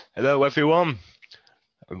Hello, everyone.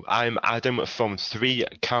 I'm Adam from Three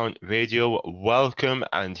Count Radio. Welcome,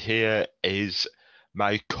 and here is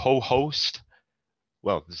my co-host,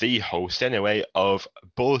 well, the host anyway, of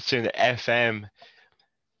Bulletin FM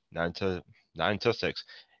 9 to 6,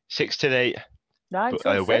 6 to 8, Nine till six.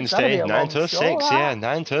 That'd be Wednesday a 9 long to show. 6. Yeah,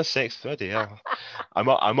 9 to 6. Bloody hell. I'm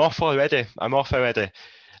off already. I'm off already.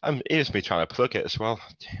 Here's me trying to plug it as well.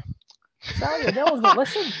 Tell you, no one's going to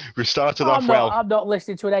listen. We started I'm off not. well. I'm not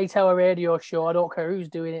listening to an 8-hour radio show. I don't care who's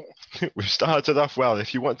doing it. We've started off well.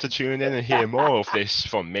 If you want to tune in and hear more of this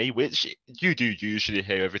from me, which you do usually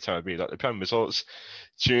hear every time I read out the pen results,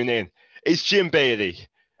 tune in. It's Jim Bailey.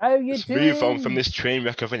 How you Let's doing? move on from this train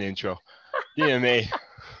wreck of an intro. Dear me.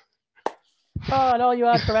 Oh, and all you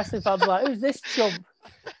hardcore wrestling fans are like, who's this chump?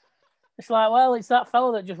 It's like, well, it's that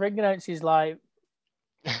fella that just ring announces like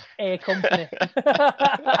A Company.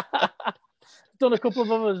 Done a couple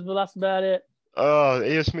of others, but that's about it. Oh,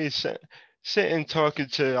 here's me sitting talking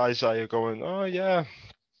to Isaiah going, oh yeah,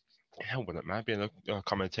 I wouldn't mind being a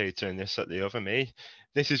commentator in this, at the other. Me.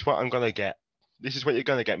 This is what I'm going to get. This is what you're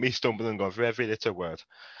going to get, me stumbling over every little word.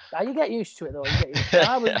 Now, you get used to it, though. You get used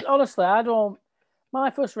to it. Honestly, I don't... My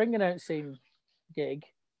first ring announcing gig,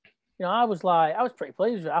 I was pretty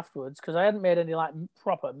pleased with it afterwards because I hadn't made any like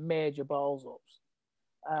proper major balls ups.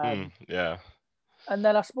 Yeah. And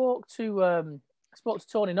then I spoke to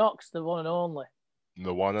Tony Knox, the one and only.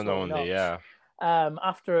 The one and Tony only, Knox, yeah.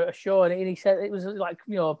 After a show, and he said it was like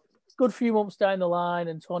good few months down the line,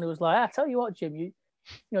 and Tony was like, "I tell you what, Jim,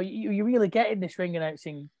 you're really getting this ring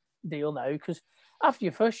announcing deal now because after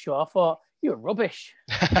your first show, I thought you were rubbish."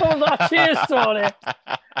 I was like, "Cheers, Tony,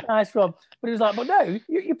 nice one." But he was like, "But no,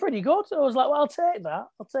 you're pretty good." So I was like, "Well, I'll take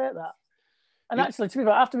that." And actually, to be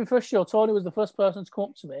fair, after my first show, Tony was the first person to come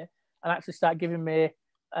up to me and actually start giving me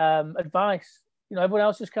advice. Everyone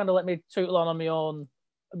else just kind of let me tootle on my own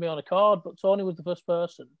accord, but Tony was the first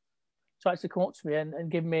person to actually come up to me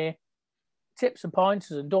and give me tips and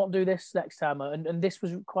pointers and don't do this next time. And this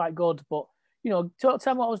was quite good, but tell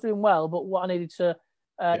me what I was doing well, but what I needed to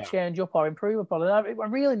change up or improve upon. And I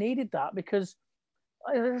really needed that because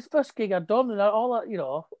it was the first gig I'd done, and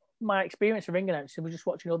all my experience of ring announcing was just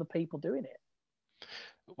watching other people doing it.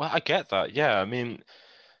 Well, I get that. Yeah, I mean,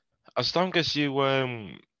 as long as you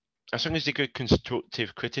get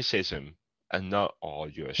constructive criticism and not, oh,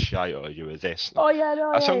 you're a shite or you're a this. Oh yeah,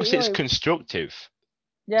 no, as long as it's constructive,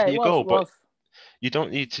 yeah, there you go. It was. But you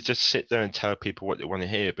don't need to just sit there and tell people what they want to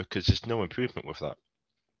hear because there's no improvement with that.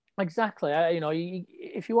 Exactly.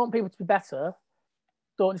 If you want people to be better,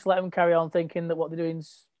 don't just let them carry on thinking that what they're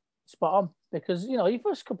doing's spot on because your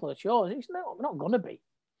first couple of shows, it's not going to be.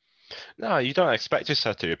 No, you don't expect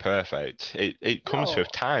yourself to be perfect. It comes with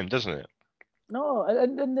time, doesn't it? No,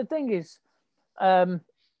 and the thing is,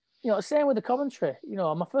 same with the commentary.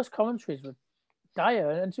 My first commentaries were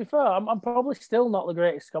dire, and to be fair, I'm probably still not the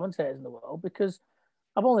greatest commentators in the world because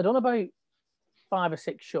I've only done about 5 or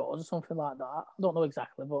 6 shows or something like that. I don't know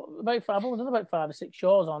exactly, but I've only done about 5 or 6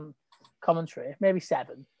 shows on commentary, maybe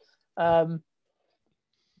 7. But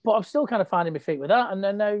I'm still kind of finding my feet with that, and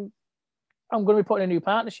then now I'm going to be putting a new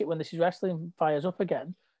partnership when This Is Wrestling fires up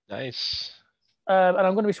again. Nice. And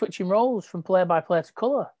I'm going to be switching roles from play-by-play to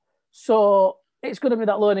colour. So it's going to be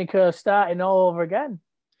that learning curve starting all over again.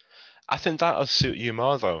 I think that'll suit you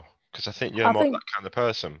more, though, because I think you're more that kind of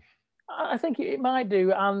person. I think it might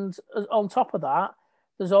do. And on top of that,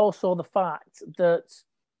 there's also the fact that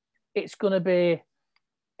it's going to be...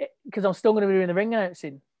 Because I'm still going to be doing the ring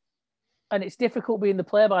announcing. And it's difficult being the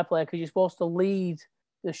play-by-play because you're supposed to lead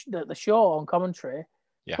the show on commentary,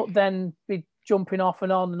 but then be jumping off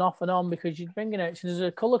and on and off and on because you're ring announcing as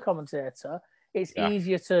a colour commentator. It's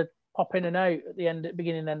easier to pop in and out at the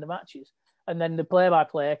beginning and end of matches, and then the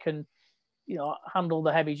play-by-play can, handle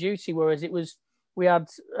the heavy duty. Whereas we had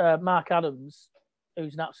Mark Adams,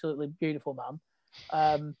 who's an absolutely beautiful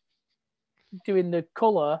man, doing the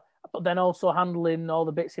colour, but then also handling all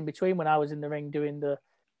the bits in between when I was in the ring doing the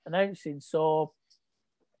announcing. So,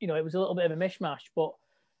 it was a little bit of a mishmash, but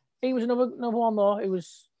he was another one though. It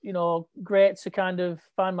was, great to kind of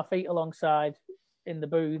find my feet alongside in the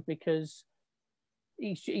booth because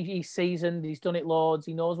he's seasoned, he's done it loads,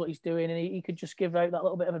 he knows what he's doing, and he could just give out that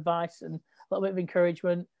little bit of advice and a little bit of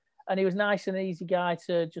encouragement. And he was nice and easy guy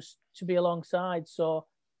to be alongside. So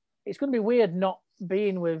it's going to be weird not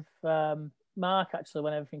being with Mark actually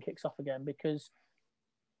when everything kicks off again because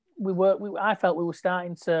I felt we were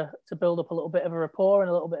starting to build up a little bit of a rapport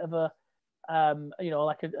and a little bit of a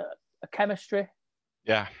like a chemistry.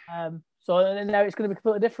 Yeah. So now it's going to be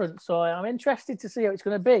completely different. So I'm interested to see how it's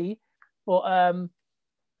going to be, but I'm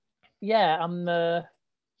a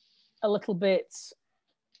little bit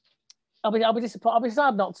I'll be disappointed. I'll be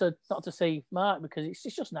sad not to see Mark because it's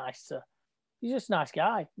just nice to. He's just a nice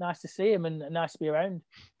guy. Nice to see him and nice to be around.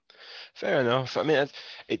 Fair enough. I mean,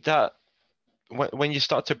 that when you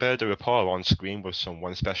start to build a rapport on screen with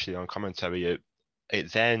someone, especially on commentary,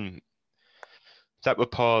 it then that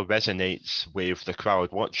rapport resonates with the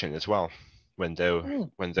crowd watching as well when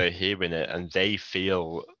they're hearing it and they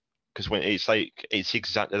feel, because when it's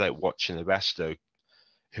exactly like watching a wrestler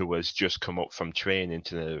who has just come up from training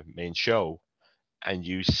to the main show, and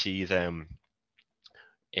you see them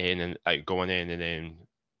in and like going in and in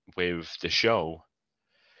with the show,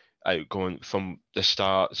 going from the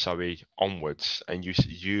start, sorry, onwards, and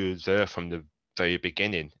you're there from the very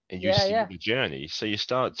beginning, and you see Yeah. the journey. So you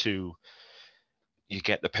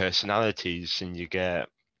get the personalities, and you get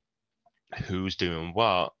who's doing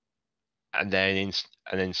what, and then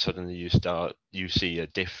suddenly you see a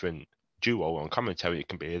different duo on commentary. It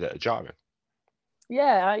can be a little jarring.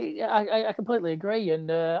 Yeah, I completely agree, and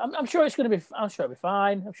I'm sure it's going to be. I'm sure it'll be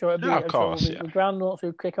fine. I'm sure it'll be. Yeah, of I'm sure course, we'll yeah. be grand once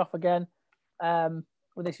we kick off again. Well,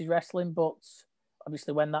 this is wrestling, but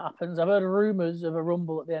obviously when that happens, I've heard rumours of a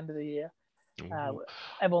rumble at the end of the year.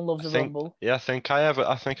 Everyone loves a rumble. Yeah, I think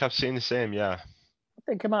I've seen the same. Yeah, I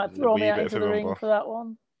think I might a throw me wee out bit of into a the ring rumble. for that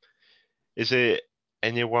one. Is it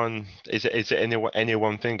anyone? Is it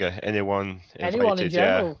anyone finger? Anyone Anyone in invited?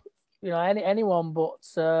 Yeah, general, anyone, but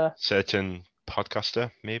certain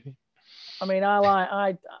podcaster maybe. I mean,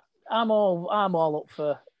 I'm all up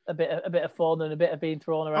for a bit of fun and a bit of being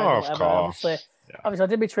thrown around Oh, and of whatever. Obviously, course. Yeah. I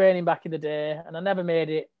did my training back in the day, and I never made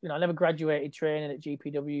it. I never graduated training at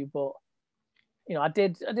GPW, but I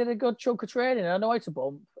did a good chunk of training. And I know how to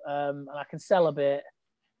bump, and I can sell a bit.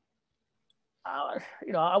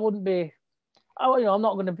 I wouldn't be. I'm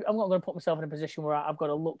not gonna put myself in a position where I've got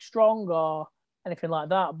to look strong or anything like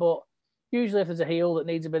that. But usually, if there's a heel that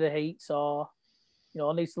needs a bit of heat or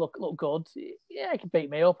needs to look good. Yeah, he can beat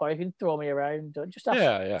me up or he can throw me around. Just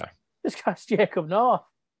ask Jacob North.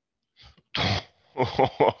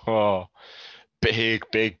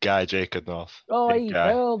 Big guy, Jacob North. Oh, Big he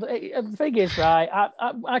guy. hurled. The thing is, right?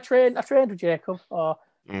 I trained with Jacob or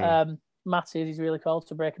Matty, as he's really called,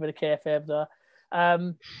 to break a bit of kayfabe there.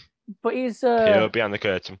 But he's Hero behind the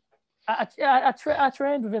curtain. I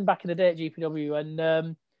trained with him back in the day at GPW,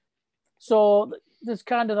 and so there's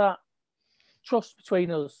kind of that trust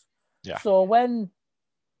between us. Yeah. So when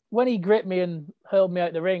he gripped me and hurled me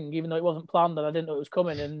out the ring, even though it wasn't planned and I didn't know it was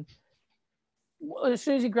coming, and as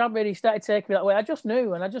soon as he grabbed me and he started taking me that way, I just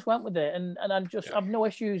knew and I just went with it, and I've no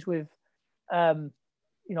issues with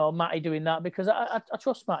Matty doing that because I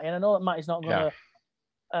trust Matty and I know that Matty's not gonna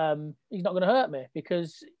he's not gonna hurt me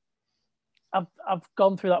because I've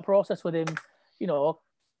gone through that process with him,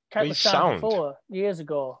 countless times before, years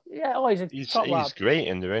ago. Yeah, he's top lad. He's great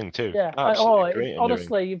in the ring too. Yeah, absolutely great.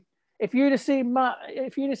 Honestly, if you'd have seen Matty,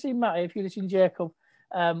 if you'd have seen Jacob,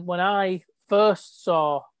 when I first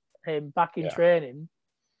saw him back in training,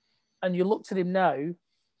 and you looked at him now,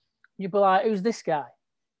 you'd be like, "Who's this guy?"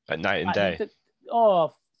 At night and day.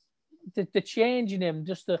 The change in him,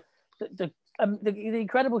 just the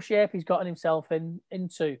incredible shape he's gotten himself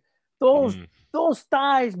into. Those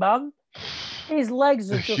thighs, man. His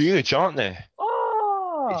legs are just huge, aren't they?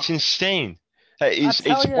 Oh, it's insane. It's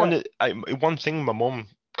one thing my mum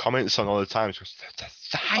comments on all the time. She goes, the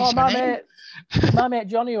thighs, my mate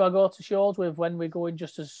Johnny, who I go to shows with when we're going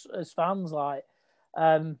just as fans, like,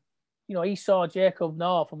 he saw Jacob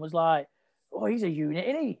North and was like, "Oh, he's a unit,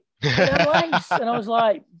 isn't he?" Legs. And I was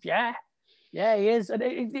like, "Yeah, he is." And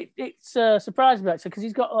it's surprised me actually because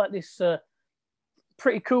he's got like this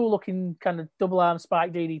pretty cool looking kind of double arm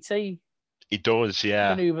spike DDT. He does, yeah.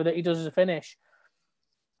 Maneuver that he does as a finish.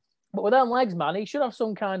 But with them legs, man, he should have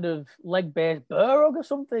some kind of leg-based burr hug or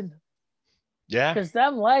something. Yeah. Because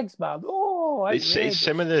them legs, man, it's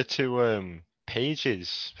similar to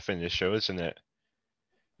Paige's finisher, isn't it?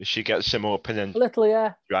 She gets him up and then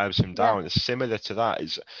drives him down. It's similar to that.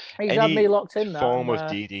 He's had me locked in. Form of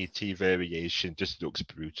DDT variation just looks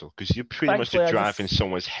brutal because you're pretty much driving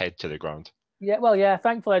someone's head to the ground. Yeah, well, yeah.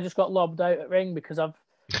 Thankfully, I just got lobbed out at ring because I've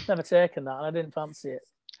never taken that and I didn't fancy it.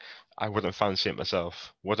 I wouldn't fancy it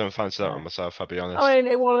myself. Wouldn't fancy that on myself, I'll be honest. I mean,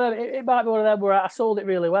 it might be one of them where I sold it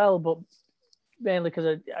really well, but mainly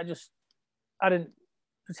because I didn't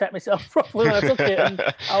protect myself properly when I took it, and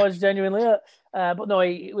I was genuinely hurt. But no,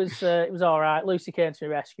 it was all right. Lucy came to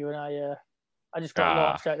my rescue, and I just got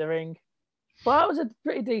launched out the ring. But that was a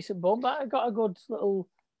pretty decent bump. I got a good little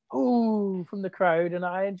ooh from the crowd, and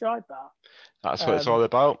I enjoyed that. That's what it's all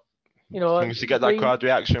about. To get that crowd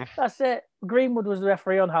reaction. That's it. Greenwood was the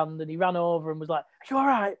referee on hand, and he ran over and was like, "Are you all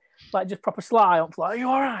right?" Like just proper sly. I'm like, "Are you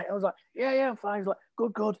all right?" I was like, "Yeah, I'm fine." He's like,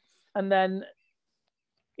 "Good." And then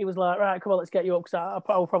he was like, right, come on, let's get you up, because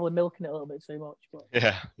I was probably milking it a little bit too much. But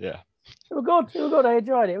Yeah. it was good. It was good. I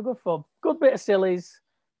enjoyed it. It was good fun. Good bit of sillies.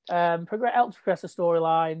 Helped progress the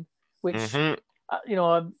storyline, which, you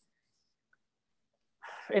know,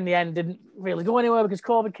 in the end didn't really go anywhere because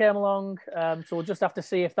COVID came along. So we'll just have to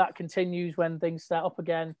see if that continues when things start up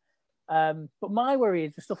again. But my worry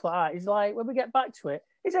is with stuff like that is like, when we get back to it,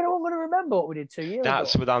 is anyone going to remember what we did 2 years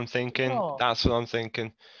That's ago? what I'm thinking. Oh. That's what I'm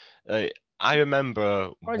thinking. I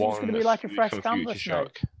remember Or is it just going to one be like a feud fresh from Future canvas now?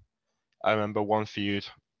 Shock. I remember one feud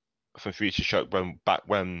from Future Shock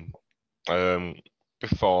when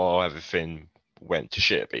before everything went to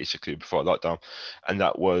shit, basically before lockdown, and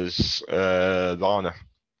that was Lana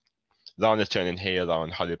turning heel on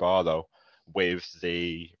Holly Barlow with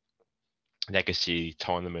the Legacy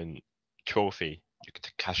Tournament trophy. You could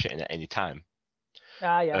cash it in at any time.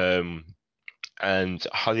 Yeah. And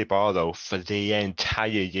Holly Barlow for the entire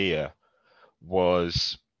year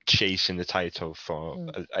was chasing the title for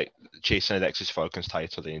chasing Alexis Falcon's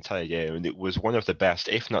title the entire year, and it was one of the best,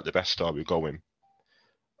 if not the best story going.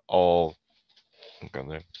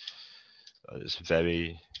 It's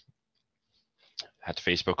very. I had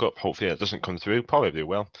Facebook up. Hopefully that doesn't come through. Probably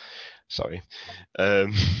will. Sorry.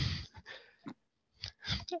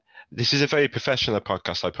 This is a very professional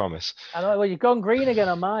podcast, I promise. I know. Well, you've gone green again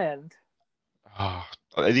on my end. Oh,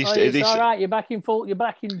 at least all right. You're back in full. You're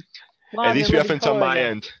back in. At least we haven't on my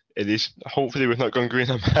end. It is. Hopefully we've not gone green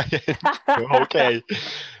on my end. Okay.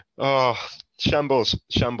 Oh, shambles.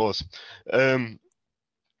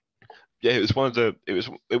 Yeah, it was one of the.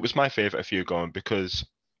 It was my favorite feud going because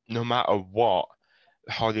no matter what,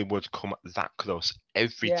 Hollywood come that close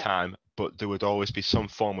every time, but there would always be some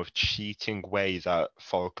form of cheating way that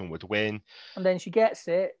Falcon would win. And then she gets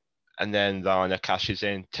it. And then Lana cashes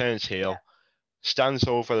in, turns heel, stands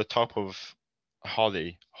over the top of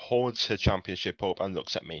Holly, holds her championship up, and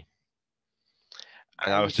looks at me.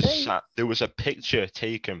 And I was just sat. There was a picture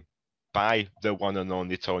taken by the one and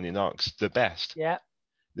only Tony Knox, the best. Yeah.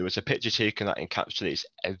 There was a picture taken that encapsulates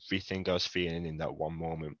everything I was feeling in that one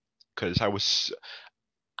moment. Because I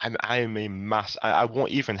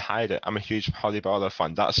won't even hide it. I'm a huge Holly Barlow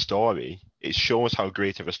fan. That story, it shows how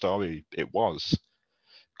great of a story it was.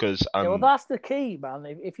 Because well, that's the key, man.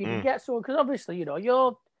 If you can get someone, because obviously, you know,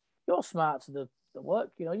 you're smart to the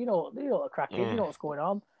work. You know what the crack is. You know what's going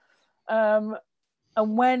on.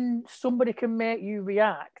 And when somebody can make you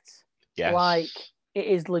react like it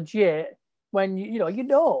is legit, when you know.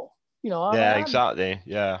 Exactly.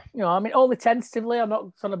 Yeah. You know, I mean, only tentatively. I'm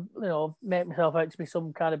not trying to, make myself out to be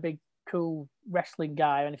some kind of big, cool wrestling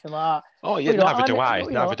guy or anything like that. Oh yeah, neither do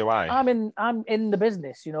I. I'm in the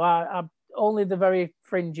business. You know, I'm only the very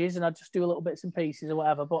fringes, and I just do little bits and pieces or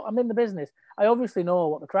whatever. But I'm in the business. I obviously know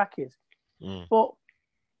what the crack is. But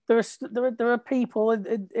there are people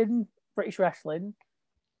in British wrestling,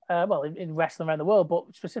 in wrestling around the world,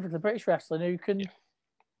 but specifically British wrestling, who can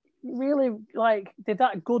really, like, they're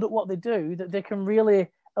that good at what they do that they can really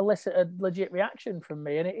elicit a legit reaction from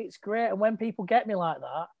me, and it's great. And when people get me like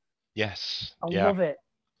that, I love it.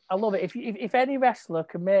 I love it. If any wrestler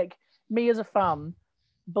can make me as a fan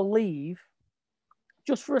believe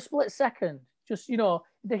just for a split second, just,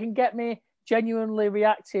 they can get me genuinely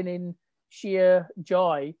reacting in sheer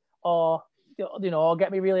joy, or or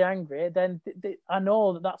get me really angry, then I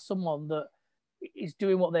know that that's someone that is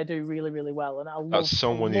doing what they do really, really well, and I love it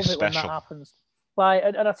special when that happens. Like,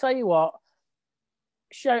 and I tell you what,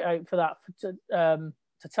 shout out for that to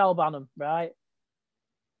Tal Bannum, right?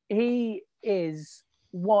 He is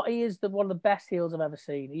one of the best heels I've ever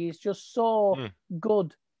seen. He is just so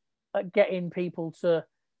good at getting people to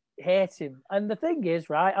hate him. And the thing is,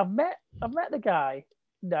 right, I've met the guy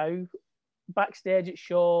now backstage at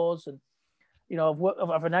shows, and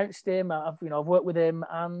I've announced him. I've worked with him,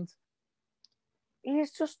 and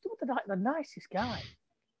he's just the nicest guy.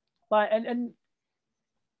 Like, and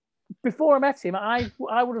before I met him, I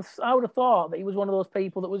would have thought that he was one of those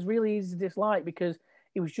people that was really easy to dislike, because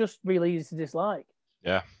he was just really easy to dislike.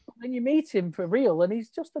 Yeah. But then you meet him for real, and he's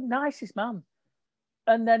just the nicest man.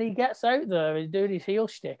 And then he gets out there and doing his heel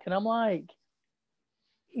shtick, and I'm like,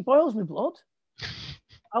 he boils my blood.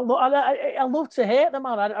 I love to hate the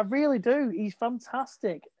man. I really do. He's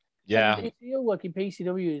fantastic. Yeah. And his heel work in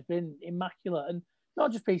PCW has been immaculate, and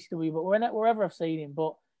not just PCW, but wherever I've seen him.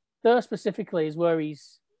 But there specifically is where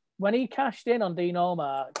when he cashed in on Dean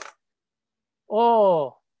Allmark.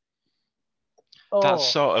 That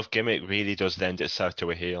sort of gimmick really does lend itself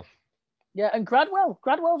to a heel. Yeah, and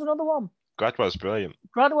Gradwell's another one. Gradwell's brilliant.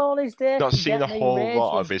 Gradwell on his day. Not seen a whole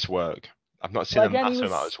lot of his work. I've not seen a massive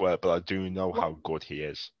amount of his work, but I do know how good he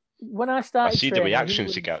is. when I I started see the training,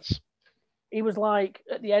 reactions he gets. he was like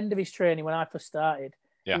at the end of his training when I first started.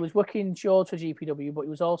 Yeah. He was working short for GPW, but he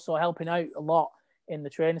was also helping out a lot in the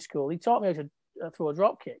training school. He taught me how to throw a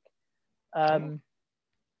drop kick. And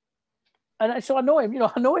so I know him,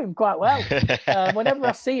 I know him quite well. Whenever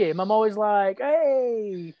I see him, I'm always like,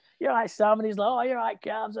 hey, you're right, Sam. And he's like, oh, you're right,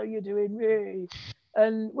 Cabs, how you doing? Hey.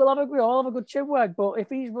 And we'll have a good chinwag. But if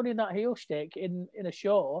he's running that heel stick in a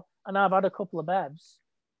show and I've had a couple of bevs,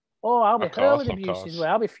 I'll be hurling abuse his way.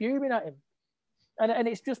 I'll be fuming at him. And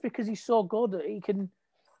it's just because he's so good that he can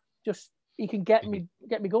get me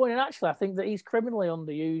going. And actually, I think that he's criminally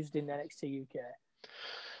underused in NXT UK.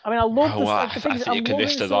 I mean, I love I think you can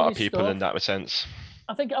list a lot of people in that sense.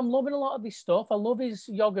 I think I'm loving a lot of his stuff. I love his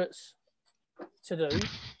yogurts to do,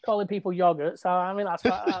 calling people yogurts. I mean, that's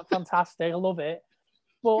fantastic. I love it.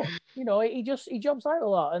 But, he jumps out a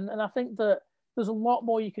lot. And I think that there's a lot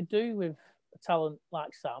more you could do with a talent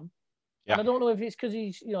like Sam. Yeah. And I don't know if it's because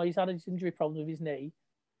he's had his injury problems with his knee.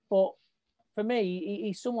 But for me,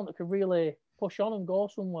 he's someone that could really push on and go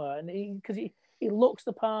somewhere. And because he looks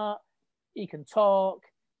the part, he can talk.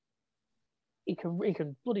 He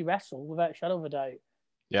can bloody wrestle without a shadow of a doubt.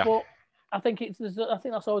 Yeah. But I think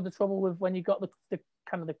that's always the trouble with when you got the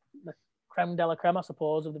kind of the creme de la creme, I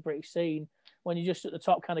suppose, of the British scene, when you're just at the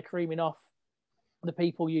top, kind of creaming off the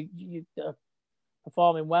people you that are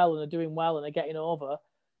performing well and are doing well and are getting over.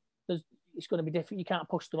 It's going to be different. You can't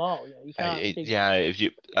push them all. You can't. If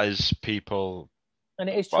you, as people, and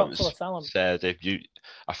it is chock full of talent. Said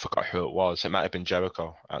I forgot who it was. It might have been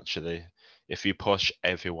Jericho actually. If you push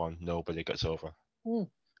everyone, nobody gets over.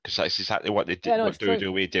 Because that's exactly what they did. Yeah, what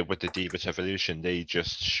WWE did with the Divas Evolution. They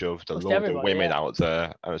just shoved a load of women out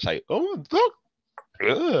there, and it's like, oh look,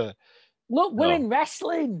 look, women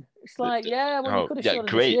wrestling. It's like, you could have showed us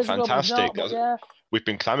great, years fantastic. Ago, but we've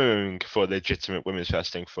been clamoring for legitimate women's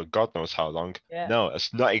wrestling for God knows how long. Yeah. No,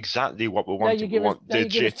 it's not exactly what we want. We want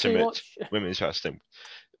legitimate women's wrestling.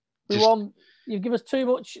 You give us too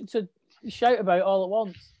much to shout about all at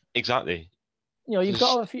once. Exactly. You've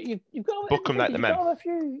got to have a few. You've got to book them like the men.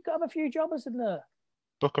 You've got to have a few jobbers in there.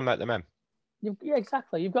 Book them like the men. Yeah,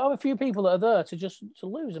 exactly. You've got to have a few people that are there to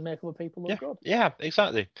lose and make other people look good. Yeah,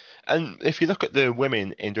 exactly. And if you look at the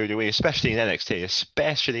women in WWE, especially in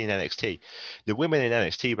NXT, the women in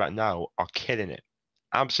NXT right now are killing it,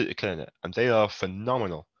 absolutely killing it, and they are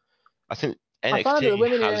phenomenal. I think NXT I find that the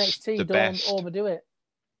women in NXT don't overdo it.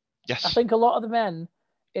 Yes, I think a lot of the men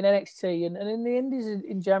in NXT and in the Indies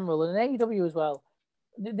in general and in AEW as well,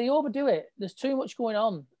 they overdo it. There's too much going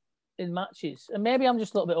on in matches, and maybe I'm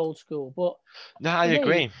just a little bit old school, but no, I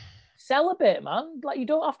agree. Sell a bit, man. Like, you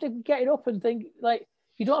don't have to get it up and think, like,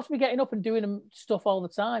 you don't have to be getting up and doing stuff all the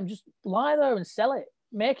time. Just lie there and sell it.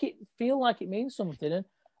 Make it feel like it means something. And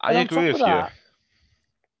I agree with you.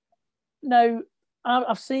 Now,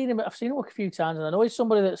 I've seen him work a few times, and I know he's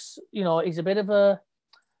somebody that's, he's a bit of a,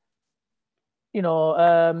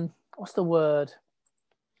 what's the word?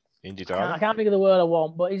 Indie darling. I can't think of the word I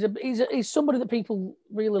want, but he's somebody that people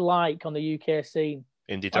really like on the UK scene.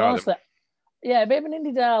 Indie darling. Honestly, yeah, a bit of an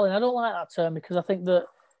indie darling. I don't like that term because I think that,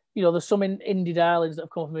 there's some indie darlings that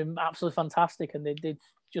have come from him absolutely fantastic, and they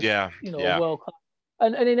just, world class.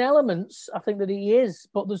 And in elements, I think that he is,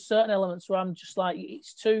 but there's certain elements where I'm just like,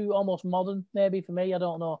 it's too almost modern, maybe for me. I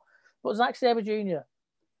don't know. But Zack Sabre Jr.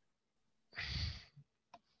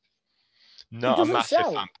 Not a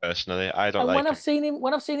massive fan personally. I don't like when him.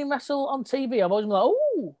 When I've seen him wrestle on TV, I've always been like,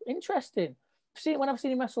 oh, interesting. When I've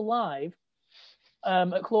seen him wrestle live,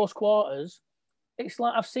 at close quarters, it's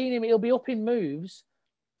like I've seen him. He'll be up in moves,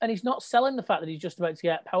 and he's not selling the fact that he's just about to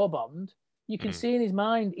get power bombed. You can see in his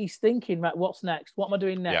mind, he's thinking, right, what's next? What am I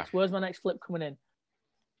doing next? Yeah. Where's my next flip coming in?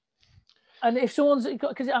 And if someone's,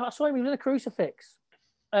 because I saw him, he was in a crucifix,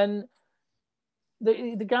 and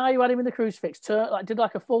the guy who had him in the crucifix did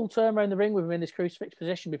a full turn around the ring with him in this crucifix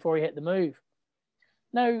position before he hit the move.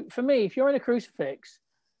 Now, for me, if you're in a crucifix,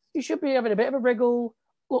 you should be having a bit of a wriggle,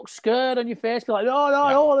 look scared on your face, be like, no,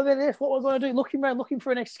 I don't want to do this. What we're going to do? Looking around, looking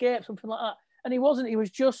for an escape, something like that. And he wasn't. He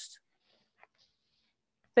was just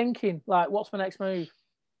thinking, like, what's my next move?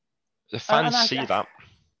 The fans see that.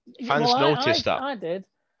 Fans notice that. I did.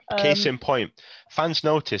 Case in point, fans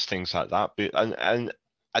notice things like that, and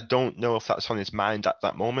I don't know if that's on his mind at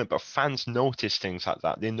that moment, but fans notice things like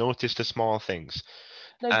that. They notice the small things.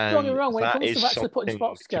 No, don't get me wrong. When it comes to actually putting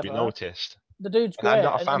spots together, to be noticed. The dude's great,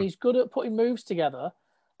 and he's good at putting moves together.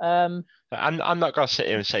 I'm not going to sit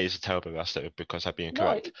here and say he's a terrible wrestler because I'd be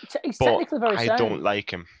incorrect. No, he's technically very sound. I don't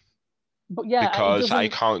like him. But yeah, because I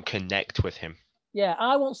can't connect with him. Yeah,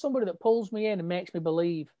 I want somebody that pulls me in and makes me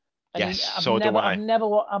believe. And yes, so do I. I've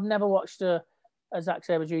never watched a a Zack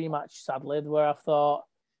Sabre Jr. match, sadly, where I thought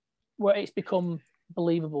where it's become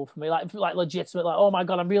believable for me, like legitimate, like, oh my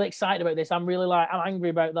god, I'm really excited about this. I'm angry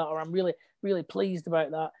about that, or I'm really, really pleased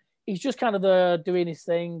about that. He's just kind of there doing his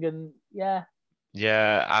thing, and yeah.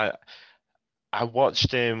 Yeah, I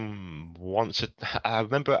watched him once. I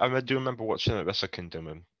do remember watching him at Wrestle Kingdom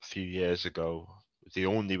a few years ago. The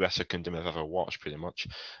only Wrestle Kingdom I've ever watched, pretty much.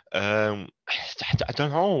 I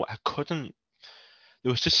don't know. I couldn't.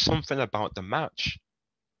 There was just something about the match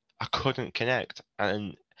I couldn't connect,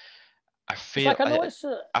 and I It's feel like I know it's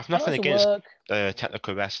I've I know nothing it's a against work.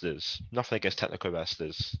 technical wrestlers. Nothing against technical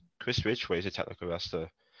wrestlers. Chris Ridgway is a technical wrestler,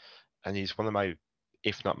 and he's one of my,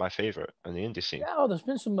 if not my favorite, in the indie scene. Yeah, oh, there's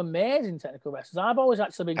been some amazing technical wrestlers. I've always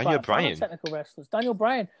actually been Daniel quite a fan of Bryan. technical wrestlers. Daniel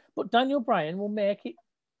Bryan, but Daniel Bryan will make it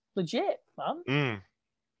legit, man.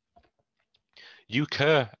 You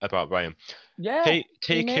care about Bryan. Yeah, Take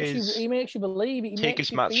he makes you believe it. He take makes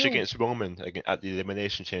his you match feel. against Roman at the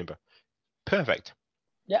Elimination Chamber. Perfect.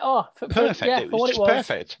 Yeah. Oh, Perfect. It for was what it just was,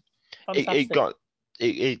 perfect. It fantastic. got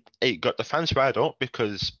it got the fans fired up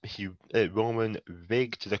because Roman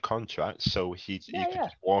rigged the contract so he could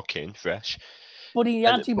just walk in fresh. But he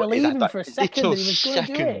And had to but believe him that for a second little that he was going to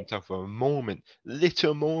do it. second of a moment,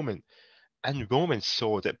 little moment, and Roman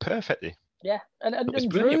sold it perfectly. Yeah, It was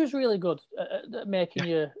and brilliant. Drew's really good at making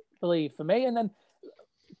you believe for me. And then,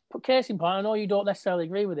 case in point, I know you don't necessarily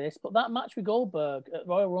agree with this, but that match with Goldberg at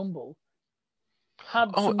Royal Rumble had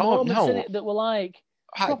some moments in No, it that were like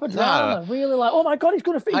proper nah. drama. Really, like, oh my god, he's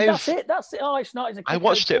going to feed. That's it. Oh, it's not. It's a I kick out.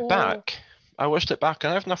 watched it back.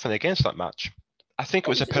 And I have nothing against that match. I think it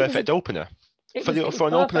was a It was perfect opener. it For was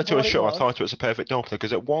an opener perfect for to a what it show, I was. thought it was a perfect opener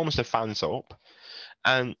because it warms the fans up,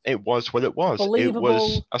 and it was what it was. It was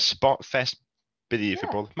Believable. a spot fest,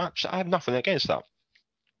 believable match. I have nothing against that.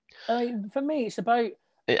 For me, it's about.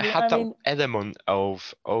 It had I that mean, element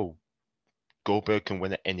of Goldberg can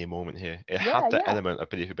win at any moment here. It had yeah, that yeah. element of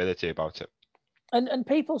believability about it. And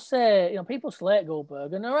people say, people slate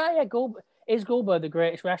Goldberg, and all right, yeah, Goldberg the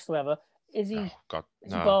greatest wrestler ever? Is Oh he? God,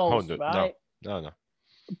 Is he no, balls? hold it, Right. no.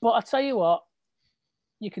 But I tell you what,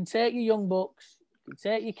 you can take your Young Bucks, you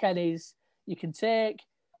can take your Kennys, you can take,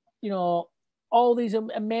 all these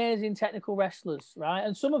amazing technical wrestlers, right?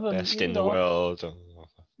 And some of them, Best in the world.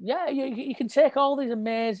 yeah, you can take all these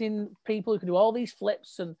amazing people who can do all these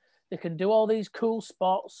flips and they can do all these cool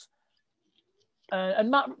spots.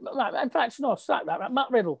 And Matt, in fact, no, sack that,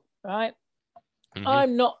 Matt Riddle, right? Mm-hmm.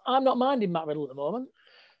 I'm not minding Matt Riddle at the moment.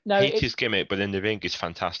 Now, hate his gimmick, but in the ring is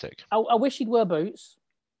fantastic. I wish he'd wear boots,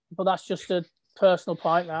 but that's just a personal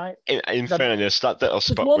point, right? In fairness, that little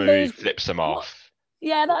spot where he flips them off.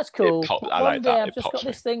 Yeah, that's cool. I like that. I've just got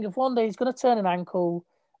this thing of one day he's going to turn an ankle,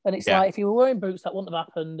 and it's like if he were wearing boots, that wouldn't have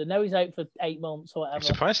happened, and now he's out for 8 months or whatever. I'm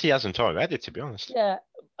surprised he hasn't already, to be honest. Yeah,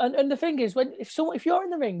 and the thing is, if you're in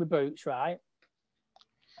the ring with boots, right,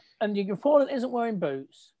 and your opponent isn't wearing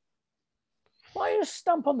boots, why don't you just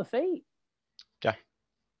stamp on the feet? Yeah.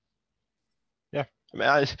 I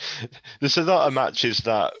mean, there's a lot of matches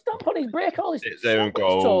that stamp on his break all his there and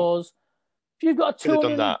go. Toes. If you've got a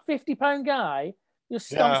 250-pound guy, just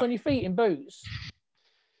stamps on your feet in boots.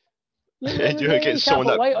 You get someone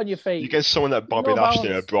that weight on your feet. You get someone that Bobby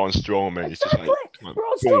Lashley or Braun Strowman. Exactly.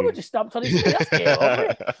 Braun Strowman just stamped on his feet. That's game over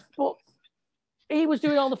it. But he was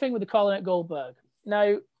doing all the thing with the calling out Goldberg.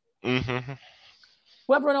 Now,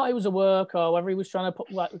 whether or not it was a work or whether he was trying to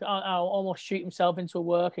put almost shoot himself into a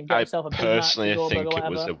work and get himself a big match with Goldberg think or whatever.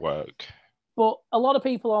 It was a work. But a lot of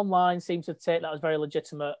people online seem to take that as very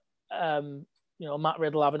legitimate. Matt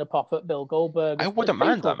Riddle having a pop at Bill Goldberg. I wouldn't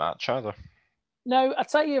mind that match either. No, I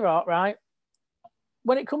tell you what, right?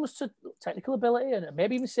 When it comes to technical ability and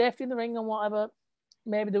maybe even safety in the ring and whatever,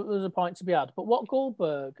 maybe there was a point to be had. But what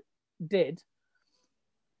Goldberg did,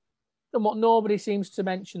 and what nobody seems to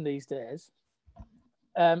mention these days,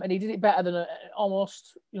 and he did it better than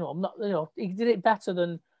he did it better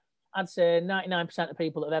than I'd say 99% of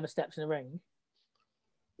people that have ever stepped in a ring,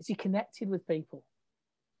 is he connected with people.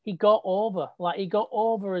 He got over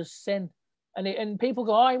his sin. And people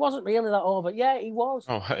go, he wasn't really that over. Yeah, he was.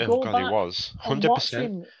 Oh, God, he was.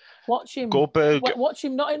 100%. Watch him. Goldberg. Watch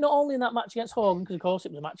him not only in that match against Hogan, because of course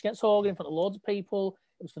it was a match against Hogan in front of loads of people.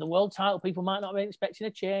 It was for the world title. People might not have been expecting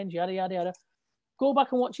a change, yada, yada, yada. Go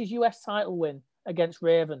back and watch his US title win against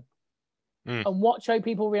Raven. And watch how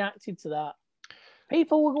people reacted to that.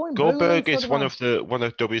 People were going. Goldberg is one of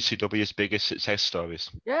WCW's biggest success stories.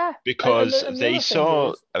 Yeah, because they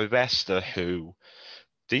saw a wrestler who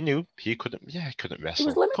they knew he couldn't wrestle. He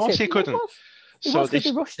was limited. Of course he couldn't. So they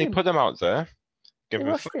put him out there, give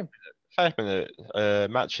him 5-minute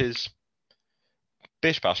matches.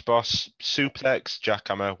 Bish bash boss, suplex,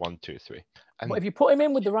 jackhammer, 1, 2, 3, But if you put him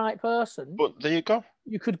in with the right person, But there you go.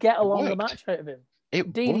 you could get a It longer worked. match out of him.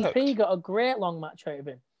 It DDP worked. got a great long match out of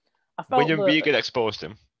him. I When felt you that. Regan exposed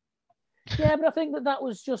him. Yeah, but I think that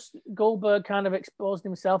was just Goldberg kind of exposing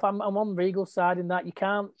himself. I'm on Regal's side in that you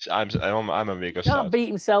can't. I'm on Regan's Can't side. beat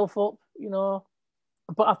himself up,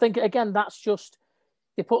 But I think again that's just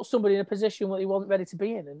they put somebody in a position where he wasn't ready to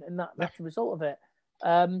be in, and that's the result of it.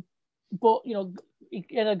 But he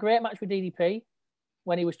had a great match with DDP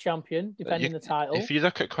when he was champion, defending the title. If you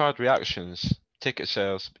look at crowd reactions, ticket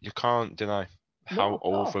sales, you can't deny how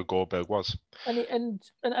over Goldberg was. And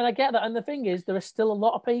I get that. And the thing is, there are still a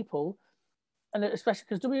lot of people, and especially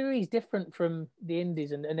because WWE is different from the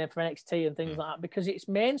Indies and then from NXT and things like that, because it's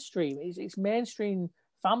mainstream. It's mainstream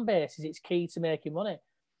fan base is its key to making money.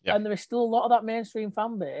 Yeah. And there is still a lot of that mainstream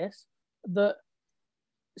fan base that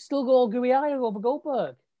still go gooey-eyed over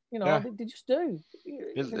Goldberg. They just do.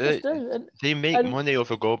 They make money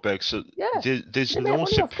over Goldberg, so there's no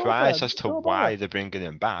surprise as to why they're bringing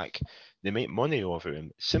him back. They make money over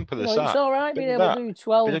him. Simple as that. It's all right being able to do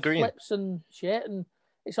 12 flips and shit, and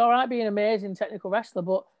it's all right being an amazing technical wrestler,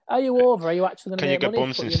 but are you over? Are you actually going to make money? Can you get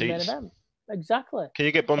bumps in seats? Exactly. Can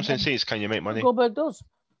you get bumps in seats? Can you make money? Goldberg does.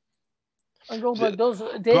 And Goldberg does.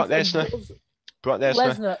 Brock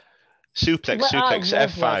Lesnar. Suplex,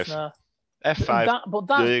 F5. F5. But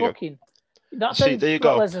that's booking. That's there you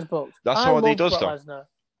go. Lesnar's booked. That's what he does, though.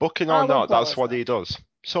 Booking or not, that's what he does.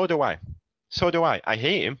 So do I. I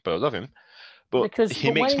hate him, but I love him. But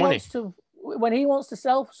he makes money. When he wants to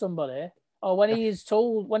sell for somebody, or when he's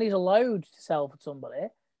allowed to sell for somebody,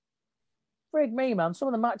 frig me, man, some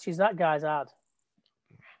of the matches that guy's had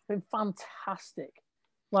have been fantastic.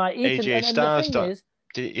 Like AJ Styles,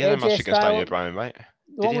 did he have a match against Daniel Bryan, right?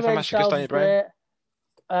 Did he have a match against Daniel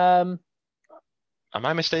Bryan? Am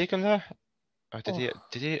I mistaken there? Or did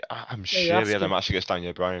he? I'm sure he had a match against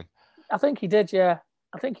Daniel Bryan. I think he did, yeah.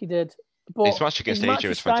 I think he did. But his match against AJ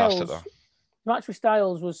was fantastic, though. His match with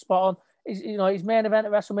Styles was spot on. His main event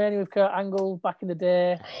at WrestleMania with Kurt Angle back in the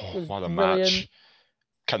day. Was what a brilliant. Match.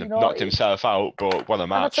 Kind of knocked himself out, but what a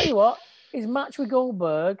match. And I'll tell you what, his match with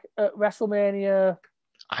Goldberg at WrestleMania.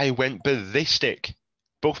 I went ballistic.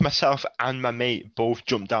 Both myself and my mate both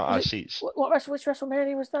jumped out our seats. Which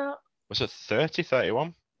WrestleMania was that? Was it 30,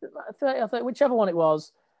 31? 30, I think, whichever one it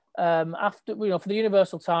was. After for the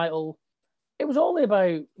Universal title, it was only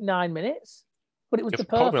about 9 minutes, but it was the perfect.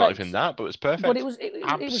 Probably not even that, but it was perfect. But it was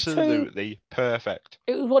absolutely perfect.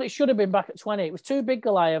 It was what it should have been back at 20. It was two big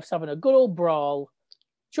Goliaths having a good old brawl,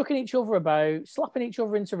 chucking each other about, slapping each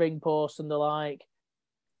other into ring posts, and the like.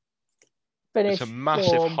 It's a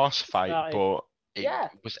massive hoss fight, but it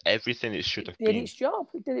was everything it should have been. It did its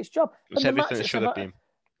job. It was everything it should have been.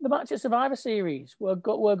 The match at Survivor Series where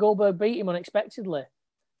Goldberg beat him unexpectedly.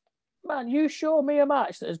 Man, you show me a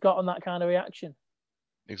match that has gotten that kind of reaction.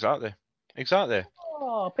 Exactly.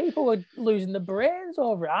 Oh, people were losing their brains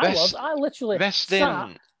over it. I literally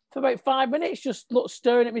sat for about 5 minutes just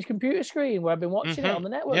staring at my computer screen where I've been watching it on the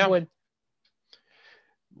network going.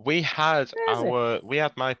 We had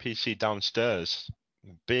my PC downstairs,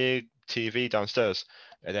 big TV downstairs,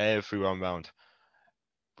 and everyone round.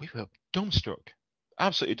 We were dumbstruck,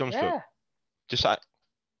 absolutely dumbstruck. Yeah. Just like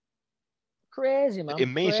crazy, man.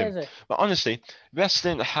 Amazing. Crazy. But honestly,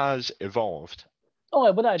 wrestling has evolved.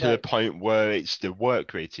 To the point where it's the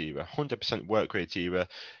work rate era, 100% work rate era.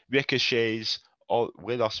 Ricochets,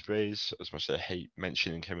 Will Ospreys, as much as I hate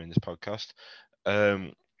mentioning him in this podcast.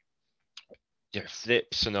 Your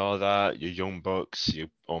flips and all that, your Young Bucks, your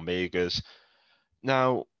Omegas.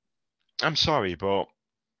 Now, I'm sorry, but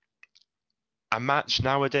a match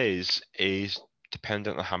nowadays is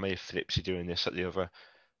dependent on how many flips you do in this or the other.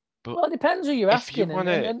 But it depends who you're asking.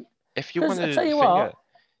 If you want to, tell you what,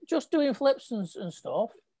 just doing flips and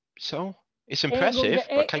stuff. So it's impressive,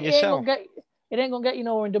 but can you sell? It ain't gonna get you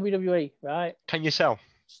nowhere in WWE, right? Can you sell? It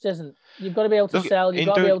just isn't. You've got to be able to sell. You've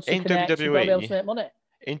got to be able to connect. You've got to be able to make money.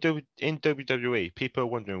 In WWE, people are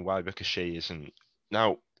wondering why Ricochet isn't.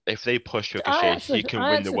 Now, if they push Ricochet, he can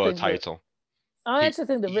win the world title. I actually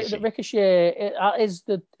think that Ricochet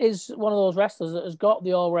is one of those wrestlers that has got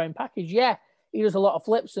the all-round package. Yeah, he does a lot of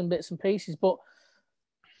flips and bits and pieces, but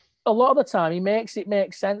a lot of the time he makes it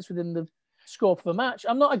make sense within the scope of a match.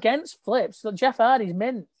 I'm not against flips. Jeff Hardy's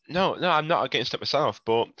mint. No, I'm not against it myself.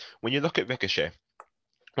 But when you look at Ricochet,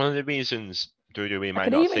 one of the reasons WWE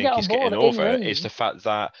might not think he's getting over is the fact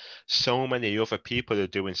that so many other people are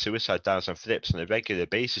doing suicide dives and flips on a regular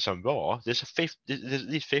basis on Raw. There's at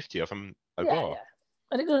least 50 of them on Raw. Yeah.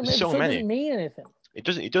 And it doesn't mean anything.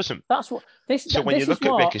 It doesn't. That's what this. So when you look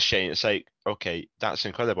at Ricochet, it's like, okay, that's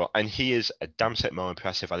incredible, and he is a damn sight more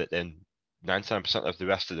impressive at it than 99% of the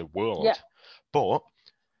rest of the world. Yeah. But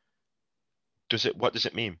what does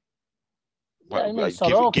it mean? Yeah, I mean, Like,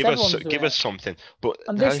 sod off, 'cause give us everyone's doing it. something. But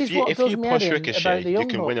And this is what if does you me head push in about Ricochet, the you Young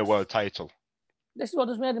can win a Bucks. world title. This is what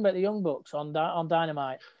does me head in about the Young Bucks on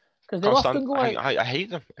Dynamite. Because they'll Can't stand. often go out. I hate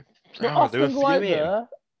them. They'll Oh, they're often go out infuriating. there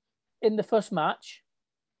in the first match,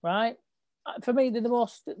 right? For me,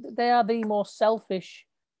 they are the most selfish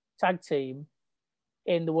tag team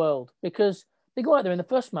in the world, because they go out there in the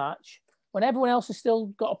first match when everyone else has still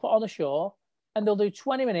got to put on a show, and they'll do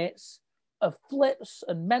 20 minutes of flips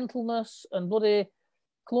and mentalness and bloody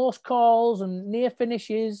close calls and near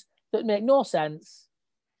finishes that make no sense.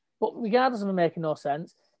 But regardless of them making no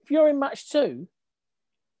sense, if you're in match 2,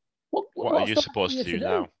 What are what's you the supposed to you do to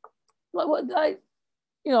now? do?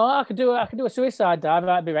 I could do a suicide dive.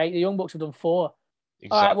 That'd be right. The Young Bucks have done 4.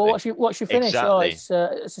 All right. Well, Exactly. what's your finish? Oh,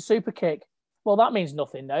 Exactly. it's a super kick. Well, that means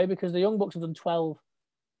nothing now, because the Young Bucks have done 12.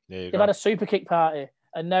 There you They've go. had a super kick party,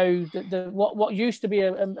 and now what used to be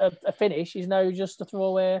a finish is now just a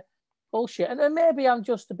throwaway bullshit. And then maybe I'm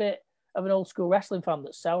just a bit of an old school wrestling fan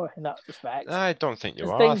that's sour in that respect, I don't think you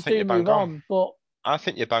because are. I things think do you're bang move on. on. But I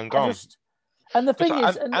think you're bang I on. just and the But thing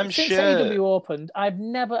is, and I'm since sure. AEW opened, I've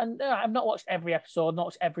not watched every episode, not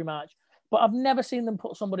watched every match, but I've never seen them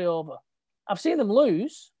put somebody over. I've seen them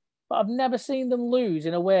lose, but I've never seen them lose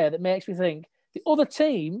in a way that makes me think the other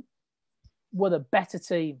team were the better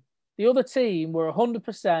team. The other team were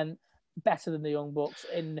 100% better than the Young Bucks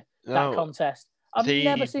in that No, contest. I've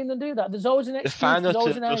never seen them do that. There's always an the excuse. final There's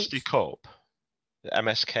always to an Dusty out. Cup, the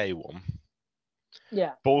MSK one.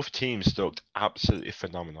 Yeah, Both teams looked absolutely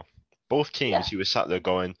phenomenal. Both yeah. teams, you were sat there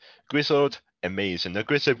going, Grizzled, amazing. The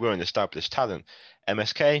Grizzled were an established talent.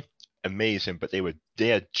 MSK, amazing, but they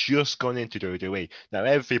had just gone into WWE. Now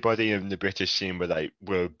everybody in the British scene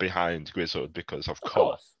were behind Grizzled because of Of course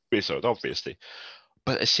course. Grizzled, obviously.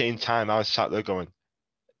 But at the same time, I was sat there going,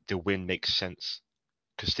 the win makes sense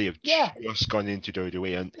because they have Yeah. just gone into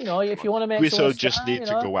WWE, and If you want to make someone a Grizzled just star, need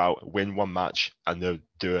to go out, win one match, and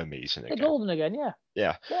they're amazing they're again. golden again. Yeah.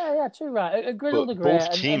 Yeah. Yeah, too right. Grizzled But are great,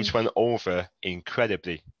 both teams and went over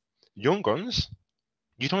incredibly. Young Guns,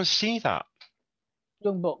 you don't see that.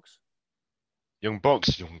 Young Bucks. Young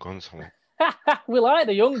Bucks, Young Guns. We like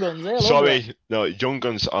the Young Guns. They're lovely. Sorry, no, Young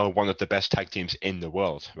Guns are one of the best tag teams in the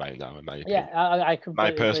world right now, in my opinion. Yeah, I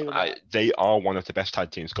completely agree with that. They are one of the best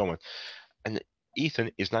tag teams going. And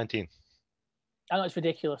Ethan is 19. I know it's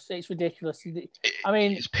ridiculous. It's ridiculous. I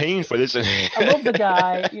mean, it's painful, isn't it? I love the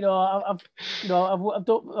guy.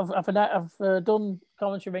 I've done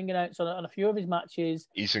commentary ring announcements on a few of his matches.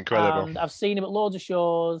 He's incredible. And I've seen him at loads of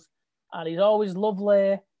shows, and he's always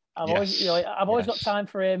lovely. I've always got time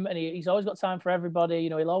for him, and he's always got time for everybody.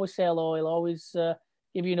 He'll always say hello. He'll always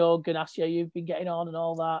give you an hug and ask you how you've been getting on and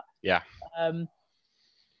all that. Yeah.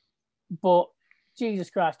 But Jesus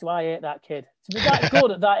Christ, do I hate that kid? To be that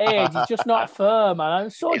good at that age, he's just not fair, man. I'm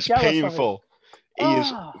so jealous painful. of him. He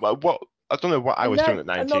is. What I don't know what I was doing at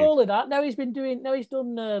 19. And not only that, now he's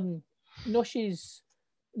done Nush's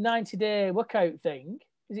 90-day workout thing.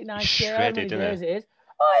 Is it 90 days? How many days it is?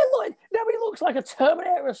 Oh, look, now he looks like a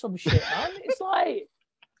Terminator or some shit, man. It's like,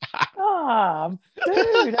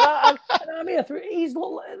 dude. I mean,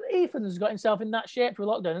 Ethan's got himself in that shape through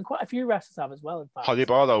lockdown, and quite a few wrestlers have as well, in fact. Holly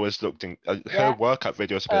Barlow was looked in her workout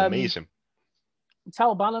videos have been amazing.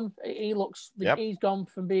 Tal Banham, he's gone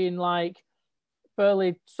from being like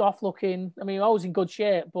fairly soft looking. I mean, always in good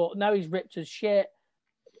shape, but now he's ripped as shit.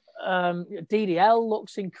 DDL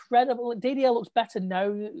looks incredible. DDL looks better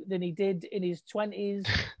now than he did in his 20s.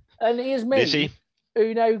 And here's me,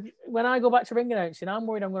 who now, when I go back to ring announcing, I'm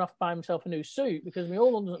worried I'm going to have to buy myself a new suit because my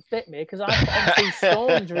old one doesn't fit me because I put on 2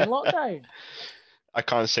 stone during lockdown. I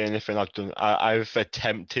can't say anything I've done. I've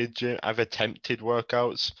attempted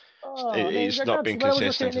workouts. It's not been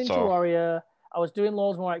consistent at all. Warrior, I was doing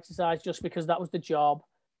loads more exercise just because that was the job.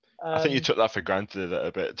 I think you took that for granted a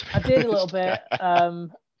little bit. I did a little bit. I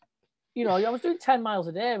was doing 10 miles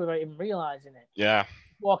a day without even realizing it. Yeah.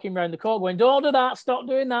 Walking around the court going, don't do that, stop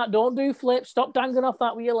doing that, don't do flips, stop dangling off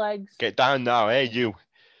that with your legs. Get down now, hey, you.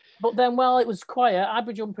 But then while it was quiet, I'd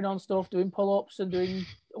be jumping on stuff, doing pull-ups and doing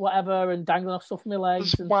whatever and dangling off stuff with my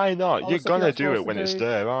legs. Why not? You're going to do it when it's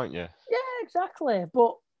there, aren't you? Yeah, exactly.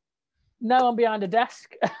 But now I'm behind a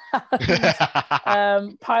desk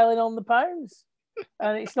and, piling on the pounds.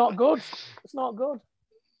 And it's not good. It's not good.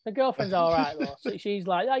 The girlfriend's all right, though. So she's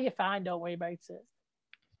like, oh, you're fine. Don't worry about it.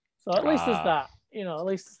 So at least there's that. At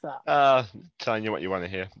least it's that. Telling you what you want to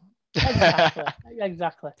hear.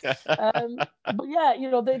 Exactly. But yeah,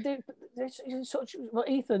 they're in such. Well,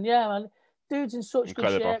 Ethan, yeah, man, dude's in such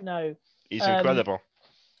good shape now. He's incredible.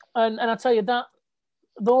 And I tell you that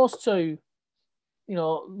those two,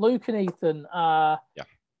 Luke and Ethan are Yeah.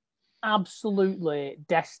 absolutely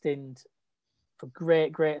destined for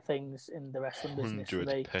great, great things in the wrestling business for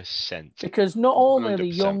me. 100%. Because not only are they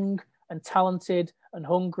 100%. young and talented and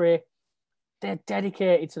hungry, they're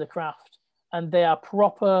dedicated to the craft and they are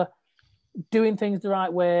proper doing things the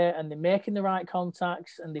right way and they're making the right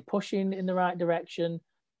contacts and they're pushing in the right direction.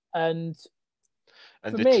 And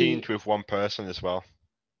And for they're me, teamed with one person as well,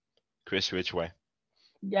 Chris Ridgway.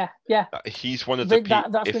 yeah. He's one of the people.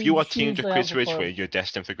 That's If been you are teamed with hugely Chris helpful for Ridgway, them. you're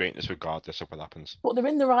destined for greatness regardless of what happens. But they're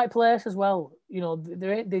in the right place as well.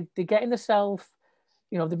 They're getting the self.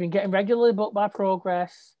 They've been getting regularly booked by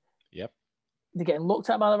Progress. Yep. They're getting looked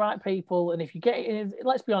at by the right people. And if you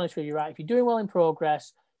let's be honest with you, right? If you're doing well in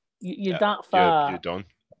Progress, you're that far You're done.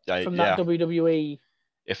 from that WWE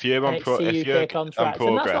If you're on NXT UK contract,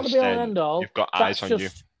 and that's not the Progress, be all and then end all. you've got That's eyes on you.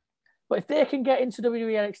 But if they can get into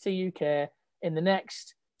WWE NXT UK in the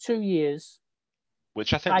next 2 years,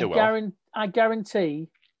 which I think they will. I guarantee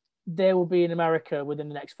they will be in America within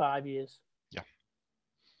the next 5 years. Yeah.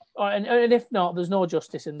 And if not, there's no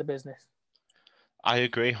justice in the business. I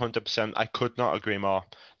agree 100%. I could not agree more.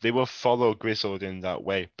 They will follow Grizzled in that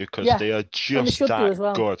way because they are just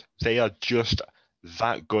that good. They are just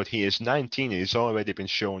that good. He is 19. He's already been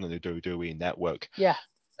shown on the WWE network. Yeah.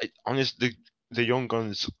 Honestly, the young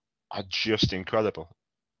guns are just incredible.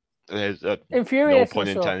 Infuriating. No pun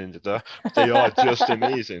intended there. They are just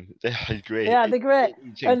amazing. They are great. Yeah, they're great.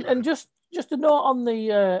 And just a note on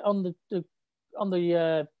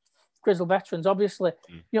the Grizzled veterans. Obviously,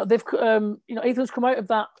 they've Ethan's come out of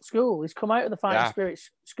that school. He's come out of the Fighting Spirits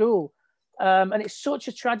school, and it's such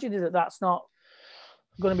a tragedy that that's not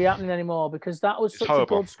going to be happening anymore because that was such a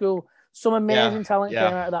good school. Some amazing talent came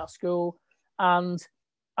out of that school, and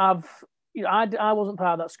I wasn't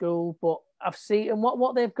part of that school, but I've seen, and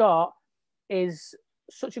what they've got is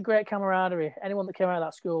such a great camaraderie. Anyone that came out of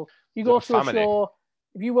that school, you go to a show.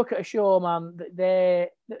 If you work at a show, man,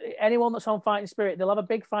 anyone that's on Fighting Spirit, they'll have a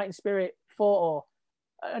big Fighting Spirit photo,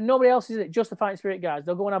 and nobody else is it. Just the Fighting Spirit guys.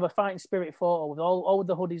 They'll go and have a Fighting Spirit photo with all with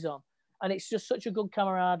the hoodies on, and it's just such a good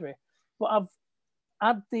camaraderie. But I've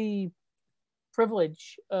had the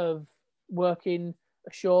privilege of working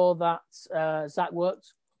a show that Zach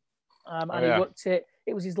worked, and he worked it.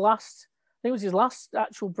 It was his last. I think it was his last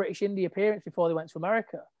actual British indie appearance before they went to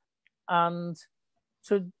America, and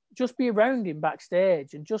to just be around him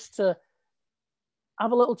backstage and just to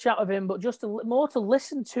have a little chat with him, but just more to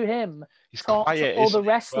listen to him talk to other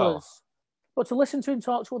wrestlers, but to listen to him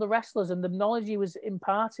talk to other wrestlers and the knowledge he was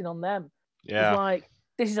imparting on them. Yeah, was like,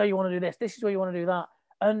 this is how you want to do this. This is how you want to do that.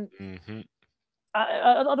 And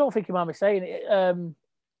I don't think you mind me saying it.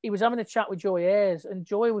 He was having a chat with Joey Ayers, and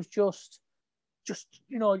Joey was just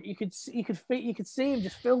you could see him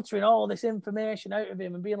just filtering all this information out of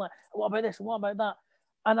him and being like, what about this and what about that?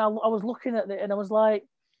 And I was looking at it and I was like,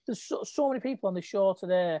 there's so many people on the show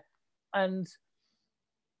today, and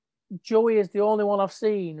Joey is the only one I've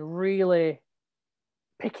seen really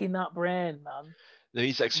picking that brain, man.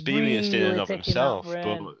 He's experienced in and of himself,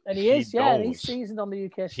 but and he's seasoned on the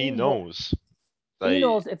UK scene. He knows. He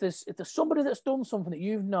knows if there's somebody that's done something that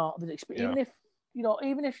you've not, even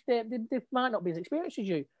if they might not be as experienced as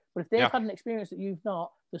you, but if they've had an experience that you've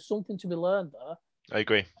not, there's something to be learned there. I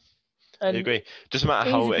agree. Doesn't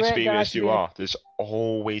matter how experienced you are, there's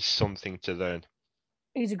always something to learn.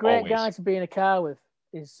 He's a great guy to be in a car with.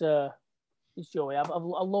 Is Joey? I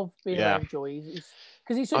love being around Joey.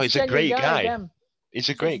 Because he's such a great guy. Again. He's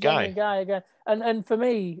a great guy. Again. And for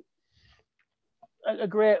me, a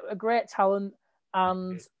great talent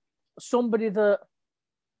and somebody that,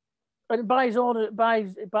 and by his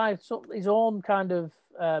own kind of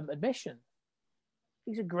admission,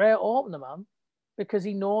 he's a great opener, man, because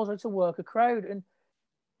he knows how to work a crowd. And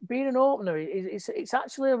being an opener it's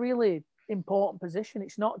actually a really important position.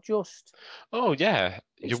 It's not just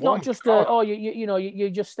it's not just you're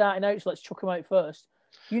just starting out, so let's chuck him out first.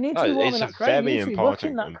 You need to be warming that crowd. You need to be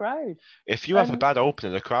working that crowd. If you have a bad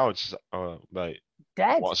opener, the crowd's like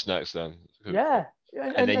dead. What's next then? Yeah.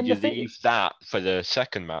 And then you leave that for the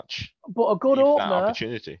second match. But a good opener,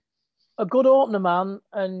 opportunity. A good opener, man,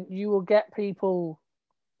 and you will get people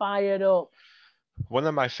fired up. One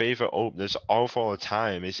of my favorite openers of all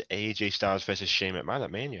time is AJ Styles versus Shane McMahon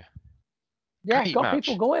at Mania. Yeah, got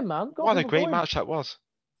people going, man. What a great match that was.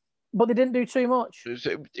 But they didn't do too much.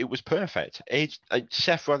 It was perfect.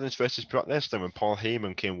 Seth Rollins versus Brock Lesnar, and Paul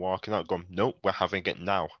Heyman came walking out going, nope, we're having it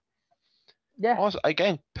now. Yeah. Also,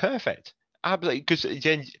 again, perfect. Absolutely, because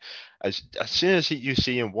again, as soon as you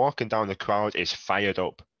see him walking down, the crowd is fired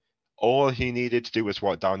up. All he needed to do was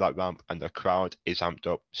walk down that ramp, and the crowd is amped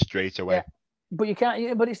up straight away. But you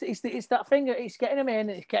can't. But it's that thing. It's getting them in.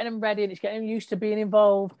 It's getting them ready. And it's getting them used to being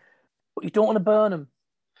involved. But you don't want to burn them,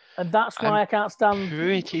 and that's why I'm I can't stand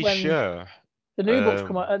pretty when sure. the new books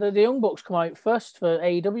come out. The young books come out first for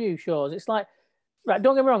AEW shows. It's like, right.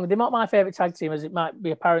 Don't get me wrong. They're not my favorite tag team, as it might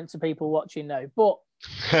be apparent to people watching now. But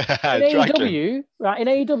in Dragon. AEW, right? In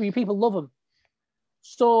AEW, people love them.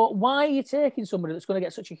 So why are you taking somebody that's going to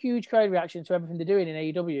get such a huge crowd reaction to everything they're doing in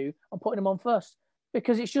AEW and putting them on first?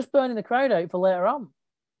 Because it's just burning the crowd out for later on.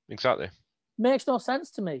 Exactly. Makes no sense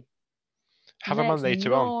to me. Have a man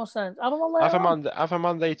later on. Sense. Have them on later on. Have a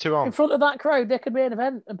man later on. In front of that crowd, they could be an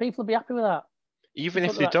event, and people will be happy with that. Even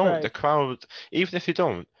if they don't, even if they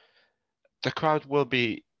don't, the crowd will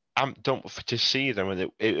be amped up to see them,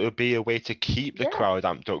 and it will be a way to keep the crowd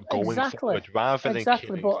amped up going forward, rather than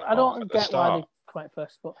killing but I don't get why they come out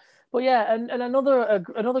first. But yeah, and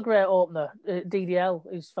another great opener, DDL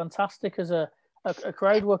is fantastic as a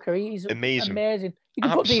crowd worker. He's amazing. You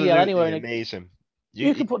can put DDL anywhere. Amazing.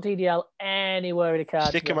 You can put DDL anywhere in a card.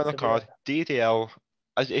 Stick him on the card. DDL,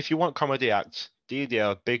 if you want comedy acts,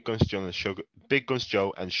 DDL, Big Guns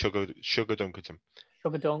Joe and Sugar Dunkerton.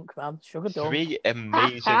 Sugar Dunk, man. Sugar Dunk. Three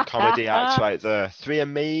amazing comedy acts right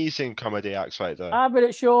there. I've been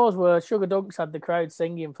at shows where Sugar Dunk's had the crowd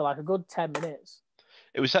singing for like a good 10 minutes.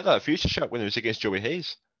 It was at that Future Shock when it was against Joey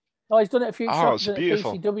Hayes. Oh, he's done it at Future Shock. It's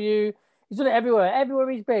beautiful. At PCW. He's done it everywhere. Everywhere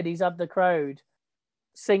he's been, he's had the crowd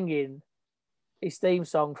singing his theme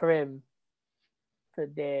song for him for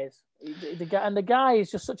days. The guy is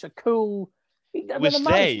just such a cool.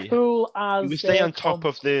 Cool as he was there on top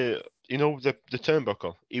of the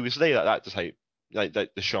turnbuckle. He was there like that, like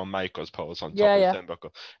the Shawn Michaels pose on top of the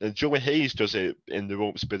turnbuckle. And Joey Hayes does it in the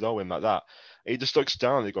ropes below him like that. He just looks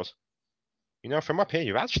down and he goes, from up here,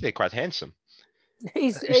 you're actually quite handsome.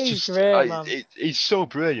 He's great, man. He's so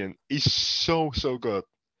brilliant. He's so good.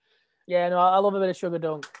 Yeah, no, I love a bit of Sugar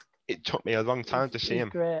Dunk. It took me a long time to see him.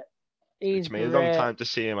 Great. It took me a long time to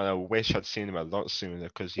see him, and I wish I'd seen him a lot sooner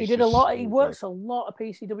because he did a lot. He works a lot of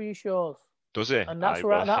PCW shows. Does he? And that's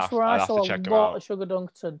where I saw a lot of Sugar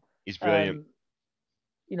Dunkton. He's brilliant.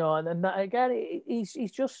 And that, again,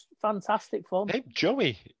 he's just fantastic fun. Hey,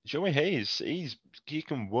 Joey Hayes, he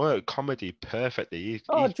can work comedy perfectly.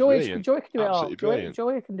 Joey can do it all. Brilliant.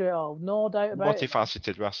 Joey can do it all, no doubt about it.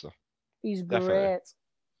 Multifaceted wrestler. He's Definitely. great.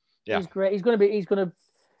 Yeah. He's great. He's gonna.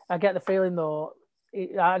 I get the feeling though.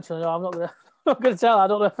 Actually, no, I'm not gonna tell. I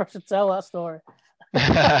don't know if I should tell that story.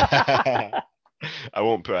 I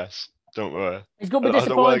won't press. Don't worry. He's going to be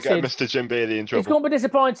disappointed. I don't want to get Mr. Jim Bailey in trouble. He's going to be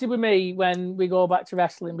disappointed with me when we go back to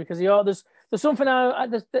wrestling because there's something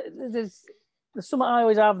there's something I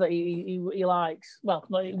always have that he likes. Well,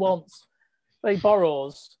 not he wants, but he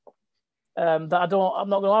borrows. That I'm not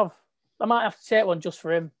going to have. I might have to take one just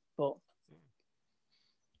for him, but.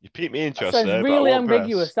 You piqued me interest. That sounds really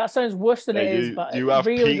ambiguous. That sounds worse than it is, but it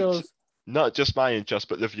really does. Not just my interest,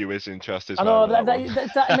 but the viewers' interest as well. I know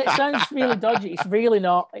it sounds really dodgy. It's really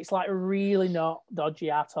not. It's like really not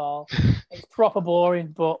dodgy at all. It's proper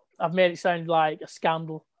boring, but I've made it sound like a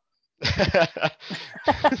scandal.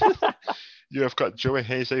 You have got Joey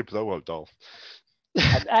Hayes, a blow-up doll.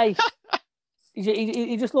 Hey,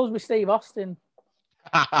 he just loves me, Steve Austin.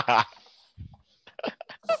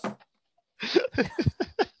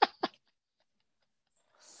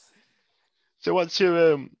 So what's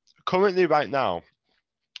your currently right now?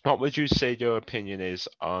 What would you say your opinion is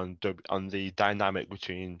on the dynamic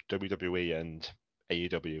between WWE and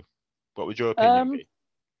AEW? What would your opinion be?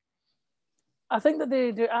 I think that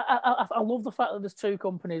they do. I love the fact that there's two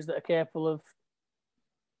companies that are capable of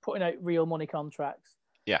putting out real money contracts.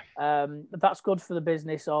 Yeah. That's good for the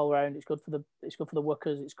business all around. It's good for the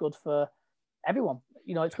workers. It's good for everyone.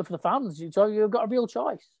 It's good for the fans. So you've got a real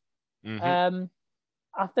choice. Mm-hmm.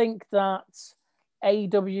 I think that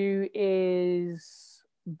AEW is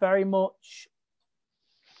very much.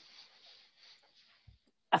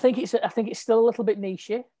 I think it's still a little bit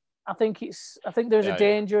niche. I think there's a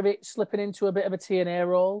danger of it slipping into a bit of a TNA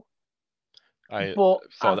role. I thought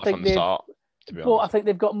that from the start. But I think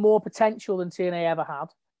they've got more potential than TNA ever had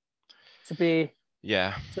to be.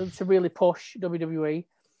 Yeah. To really push WWE.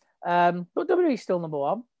 But WWE is still number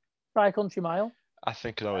one by a country mile. I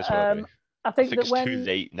think it always will be. I think that it's too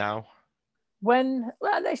late now.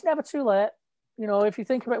 It's never too late. If you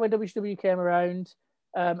think about when WCW came around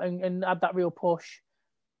and had that real push,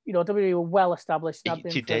 WWE were well established.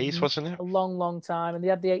 80 days, wasn't it? A long, long time, and they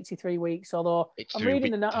had the 83 weeks. Although I'm reading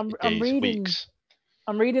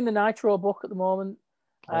the Nitro book at the moment,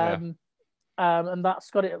 and that's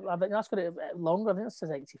got it. I think that's got it longer. I think it says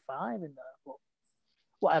 85 in there, but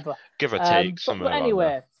whatever. Give or take. But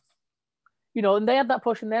anyway. And they had that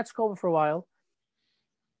push and they had to cover for a while.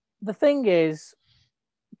 the thing is,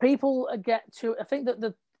 people get too. I think that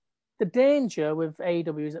the danger with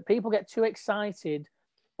AEW is that people get too excited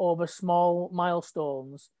over small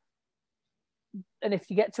milestones, and if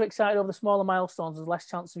you get too excited over the smaller milestones, there's less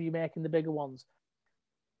chance of you making the bigger ones.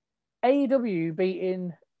 AEW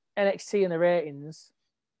beating NXT in the ratings,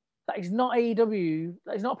 that is not AEW.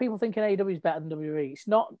 That is not people thinking AEW is better than WWE. It's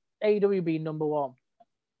not AEW being number one.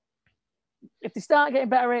 If they start getting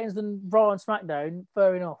better ratings than Raw and SmackDown,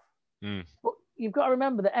 fair enough. But you've got to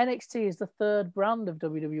remember that NXT is the third brand of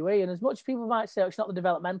WWE, and as much as people might say it's not the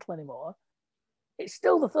developmental anymore, it's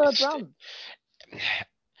still the third brand.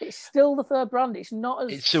 It's still the third brand. It's not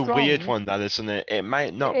as It's strong. a weird one, that isn't it? It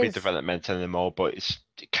might not be developmental anymore, but it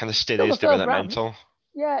kind of still is developmental.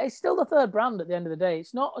 Yeah, it's still the third brand at the end of the day.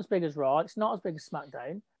 It's not as big as Raw. It's not as big as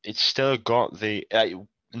SmackDown. It's still got the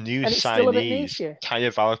new signees.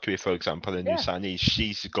 Taya Valkyrie, for example, the new signee,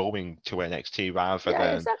 she's going to NXT rather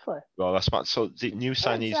than exactly. Raw. So the new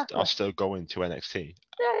signees are still going to NXT.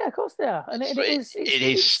 Yeah, of course they are, and it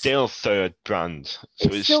is still third brand. So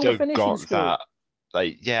it's still got that.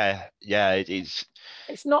 Like, it is.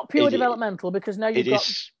 It's not pure developmental because now you've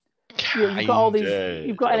got all these.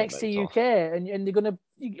 You've got NXT UK, and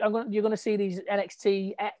you're gonna see these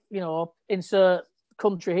NXT, insert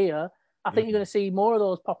country here. I think you're going to see more of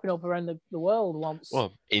those popping up around the world once.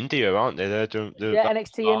 Well, India, aren't they? They're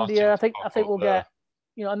NXT India. I think we'll get,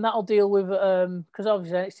 and that'll deal with because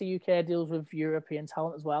obviously NXT UK deals with European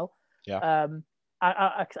talent as well. Yeah.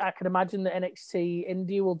 I can imagine that NXT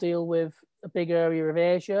India will deal with a big area of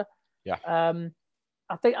Asia. Yeah.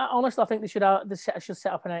 I think they should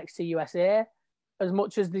set up an NXT USA. As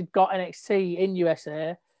much as they've got NXT in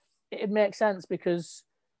USA, it makes sense because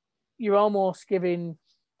you're almost giving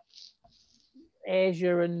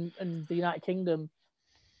Asia and the United Kingdom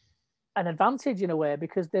an advantage in a way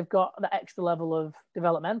because they've got that extra level of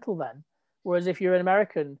developmental then. Whereas if you're an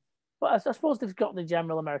American, but I suppose they've got the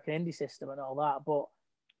general American indie system and all that. But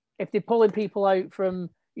if they're pulling people out from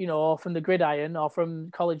from the gridiron or from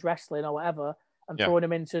college wrestling or whatever and throwing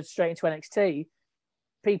them straight into NXT,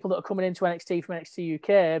 people that are coming into NXT from NXT UK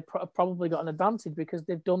have probably got an advantage because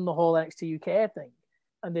they've done the whole NXT UK thing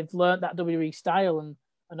and they've learned that WWE style and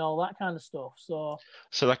all that kind of stuff. So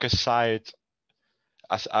like a side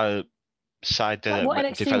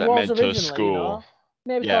developmental school.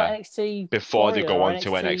 Maybe NXT before they go on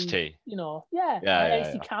to NXT.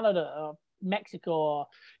 NXT Canada or Mexico or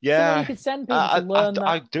somewhere you could send people to learn that.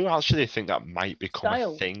 I do actually think that might become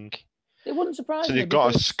a thing. It wouldn't surprise me. So they've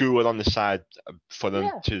got a school on the side for them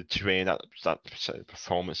to train at that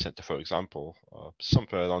performance center, for example, or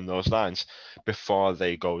something along those lines, before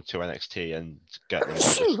they go to NXT and get them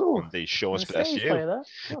on these shows. But that's you. Oh,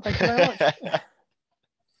 thank you very much.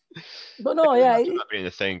 But no, that being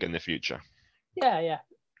a thing in the future. Yeah,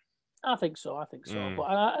 I think so. But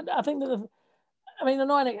I think that the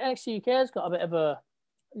NXT UK has got a bit of a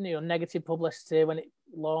negative publicity when it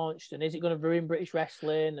launched, and is it going to ruin British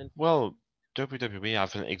wrestling? And well, WWE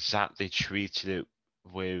haven't exactly treated it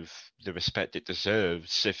with the respect it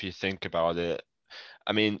deserves, if you think about it.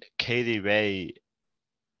 I mean, Kaylee Ray,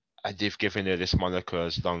 they've given her this moniker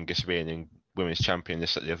as longest reigning women's champion,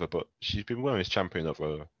 this and the other, but she's been women's champion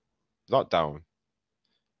over lockdown.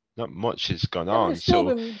 Not much has gone on.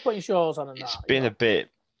 Still been putting shows on and it's been a bit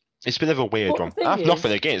of a weird one. I have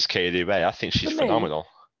nothing against Kaylee Ray. I think she's phenomenal.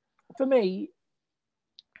 For me,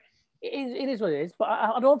 it is what it is, but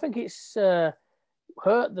I don't think it's hurt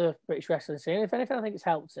the British wrestling scene. If anything, I think it's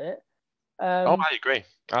helped it. I agree.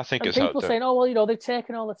 I think it's helped it. People saying, "Oh, well, they've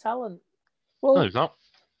taken all the talent." Well, no, they've not.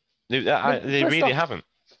 They really haven't.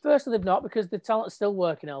 Firstly, they've not because the talent's still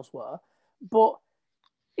working elsewhere. But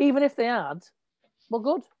even if they had, well,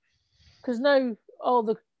 good, because now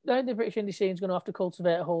the British indie scene is going to have to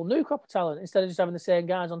cultivate a whole new crop of talent instead of just having the same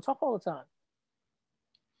guys on top all the time.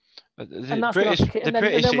 The British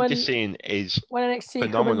indie scene is when NXT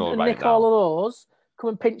phenomenal come and right nick now. All of those, come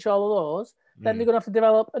and pinch all of those, then they're going to have to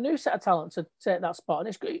develop a new set of talent to take that spot,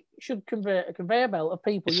 and it should convert a conveyor belt of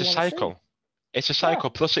people. It's a cycle. It's a cycle.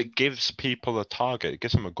 Yeah. Plus, it gives people a target. It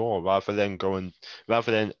gives them a goal rather than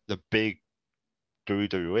the big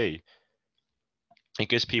WWE. It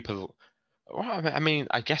gives people. Well, I mean,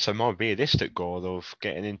 I guess a more realistic goal of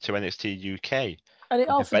getting into NXT UK and it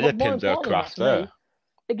also developing their craft there.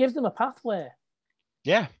 It gives them a pathway.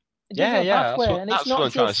 Yeah. That's what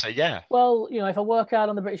I'm trying to say. Yeah. Well, if I work out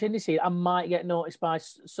on the British indie scene, I might get noticed by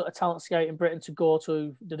sort of talent scout in Britain to go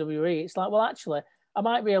to the WWE. It's like, well, actually, I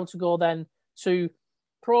might be able to go then to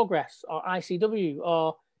Progress or ICW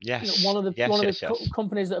or one of the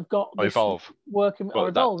companies that have got this Evolve.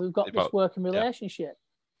 We've got this working relationship,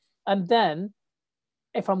 and then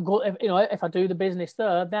if I'm good, if I do the business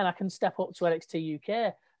there, then I can step up to NXT UK.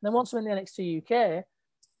 And then once I'm in the NXT UK,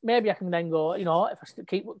 maybe I can then go, if I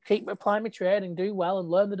keep applying my trade and do well and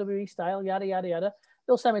learn the WWE style, yada yada yada,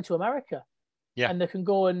 they'll send me to America, Yeah. and they can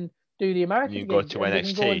go and do the American You go gig, to and they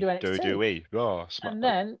can go and do NXT, NXT. WWE, Raw, And SmackDown.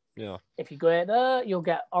 then Yeah. if you go there, you'll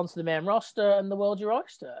get onto the main roster, and the world's your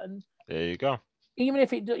oyster. And There you go. even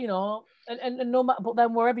if it, and no matter, but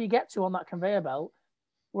then wherever you get to on that conveyor belt,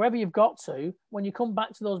 wherever you've got to, when you come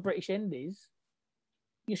back to those British Indies,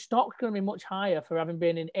 your stock's going to be much higher for having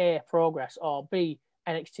been in A, Progress, or B,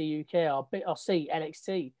 NXT UK, or B, or C,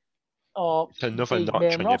 NXT, or It's another D, notch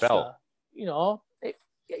main on your belt. roster.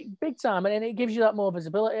 Big time, and it gives you that more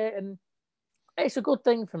visibility, and it's a good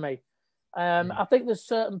thing for me. I think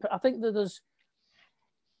that there's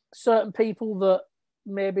certain people that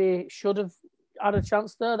maybe should have had a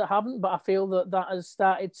chance there that haven't, but I feel that has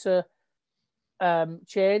started to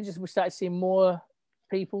change as we started seeing more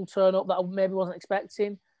people turn up that I maybe wasn't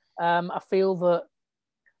expecting. I felt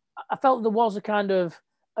there was a kind of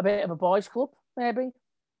a bit of a boys' club, maybe,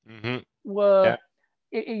 where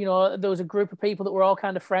there was a group of people that were all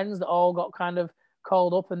kind of friends that all got kind of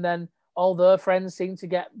called up, and then all their friends seemed to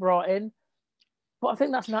get brought in. But I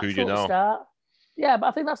think that's natural at the start. Yeah, but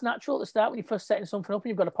I think that's natural at the start when you're first setting something up and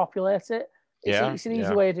you've got to populate it. It's an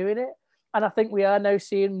easy way of doing it. And I think we are now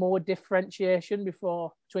seeing more differentiation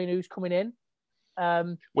between who's coming in.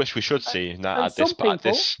 Which we should see now at this point.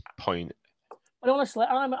 But honestly,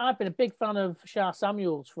 I've been a big fan of Shah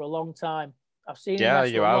Samuels for a long time. I've seen him Yeah,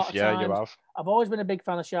 wrestle you a have. lot of Yeah, times. you have. I've always been a big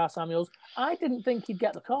fan of Shah Samuels. I didn't think he'd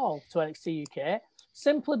get the call to NXT UK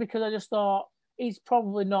simply because I just thought he's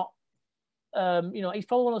probably not. He's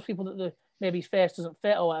probably one of those people that maybe his face doesn't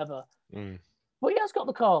fit or whatever. But he has got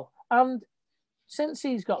the call, and since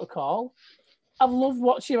he's got the call, I've loved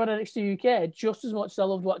watching him on NXT UK just as much as I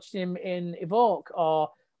loved watching him in Evoke or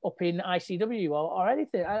up in ICW or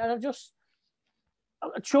anything. And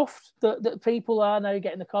I'm chuffed that people are now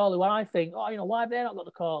getting the call who I think, why have they not got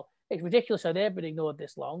the call? It's ridiculous how they've been ignored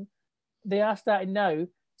this long. They are starting now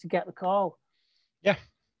to get the call. Yeah.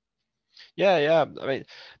 Yeah. I mean,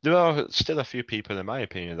 there are still a few people, in my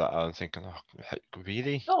opinion, that are thinking, oh,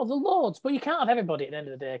 really? Oh, the Lords. But you can't have everybody at the end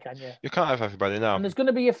of the day, can you? You can't have everybody now. And there's going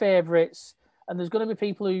to be your favourites, and there's going to be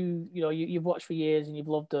people who, you've watched for years and you've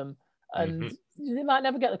loved them, and they might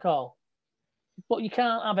never get the call. But you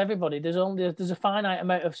can't have everybody. There's a finite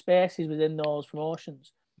amount of spaces within those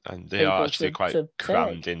promotions. And they are actually quite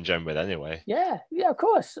crammed in general anyway. Yeah, of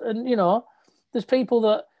course. And, there's people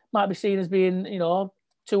that might be seen as being,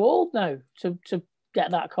 too old now to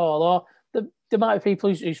get that call. Or there might be people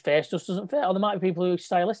whose face just doesn't fit. Or there might be people who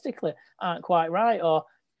stylistically aren't quite right. Or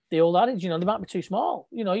the old adage, they might be too small.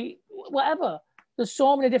 Whatever. There's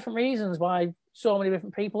so many different reasons why so many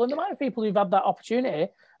different people. And there might be people who've had that opportunity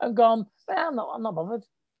and gone, I'm not bothered.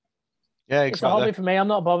 Yeah, exactly. It's a hobby for me. I'm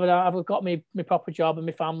not bothered. I've got my proper job and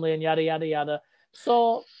my family and yada yada yada.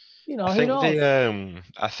 So, who knows?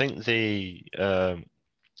 I think the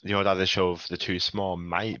old adage of the too small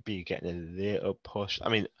might be getting a little push. I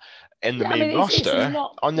mean, in the main roster,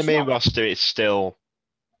 roster, it's still.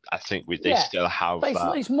 I think they still have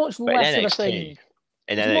that. It's much less of a thing.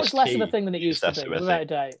 It's much less of a thing than it used to be, without a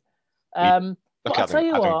doubt. Look at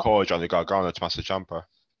Adam Cole, Johnny Gargano, Tommaso Ciampa.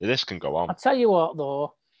 This can go on. I'll tell you what,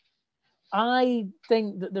 though. I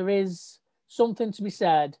think that there is something to be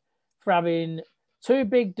said for having two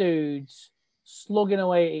big dudes slugging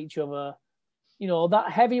away at each other. That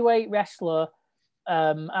heavyweight wrestler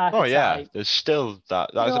archetype. Oh, yeah. There's still that.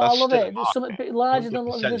 I love it. There's something a bit larger than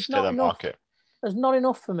life. There's not enough. There's not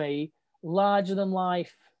enough for me larger than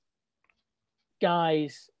life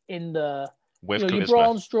guys in the with charisma. Your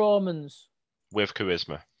Braun Strowmans. With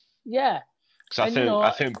charisma. Yeah. Because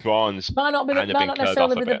I think Braun's might not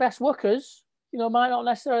necessarily be the best workers. Might not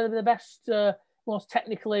necessarily be the best, most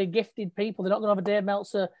technically gifted people. They're not going to have a Dave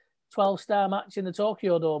Meltzer 12-star match in the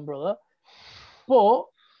Tokyo Dome, brother. But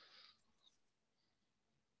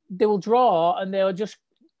they will draw and they'll just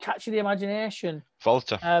catch the imagination.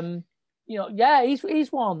 Volta.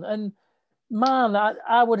 He's one. And man,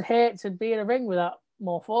 I would hate to be in a ring with that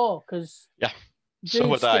mofo because so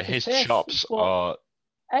would that. His chops are.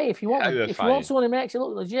 Hey, if you want someone who makes it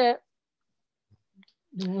look legit,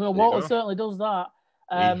 Walter certainly does that.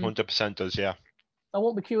 100% does, yeah. I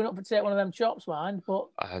won't be queuing up to take one of them chops, mind, but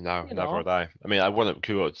no, never would I. I mean, I wouldn't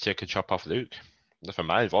queue up to take a chop off Luke. Nothing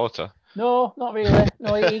mind, Walter. No, not really.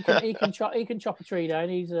 No, he can chop a tree down.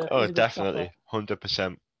 He's definitely,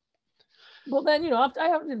 100%. But then I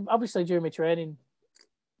have obviously during my training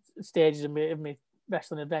stages of my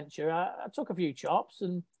wrestling adventure, I took a few chops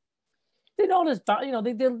and they're not as bad.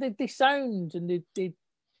 They sound and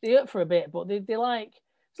they hurt for a bit, but they like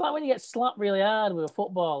it's like when you get slapped really hard with a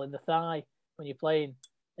football in the thigh when you're playing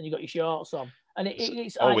and you got your shorts on, and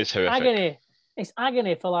it's like always horrific. agony. It's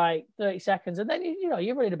agony for like 30 seconds, and then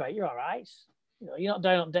you're worried about it, you're all right. You're not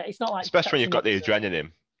down. It's not like Especially when you've got the adrenaline.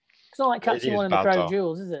 It's not like It catching is one in the bad, Crown though.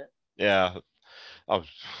 Jewels, is it? Yeah.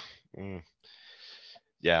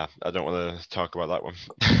 Yeah, I don't want to talk about that one.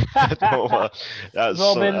 I don't want We've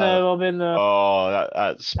all been there. We've all been there. Oh,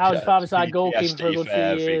 that's I was five-a-side goalkeeper for a good PTSD few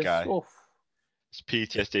every years. guy. Oof. It's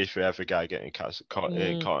PTSD for every guy getting caught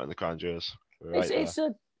in the crown jewels. Right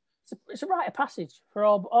it's a rite of passage for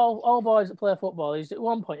all boys that play football. Is at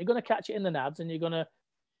one point you're going to catch it in the nads and you're going to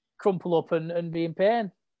crumple up and be in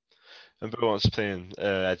pain. I remember once playing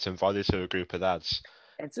Edson Volley to a group of lads,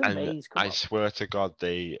 and I swear to God,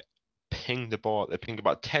 they pinged the ball. They pinged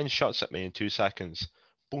about 10 shots at me in 2 seconds.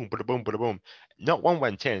 Boom, bada boom, bada boom. Not one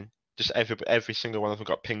went in. Just every single one of them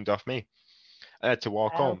got pinged off me. I had to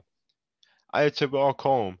walk home. I had to walk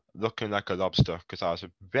home looking like a lobster because I was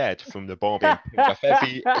red from the ball being pinged off.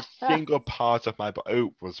 Every single part of my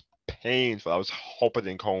body was painful. I was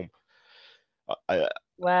hobbling home.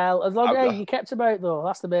 Well, as long as you kept about though,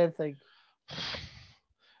 that's the main thing.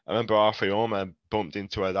 I remember halfway home, I bumped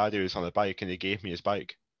into a lad who was on a bike, and he gave me his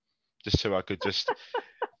bike just so I could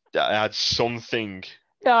I had something.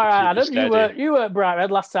 Yeah, all right, Adam, you weren't bright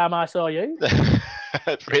red last time I saw you.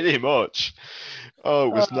 Pretty much. Oh,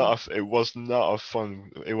 it was not. It was not a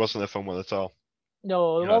fun. It wasn't a fun one at all.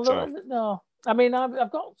 No, no. I mean,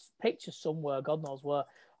 I've got pictures somewhere, God knows where,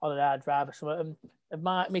 on an hard drive or something, of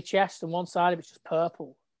my chest, and one side of it's just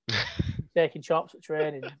purple. Taking chops at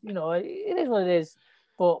training. It is what it is.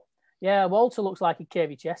 But yeah, Walter looks like he cave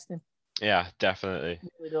your chest in. Yeah, definitely. He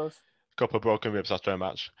really does. A couple of broken ribs after a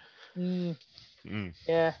match.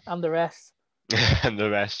 Yeah, and the rest. And the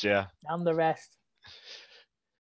rest, yeah. And the rest.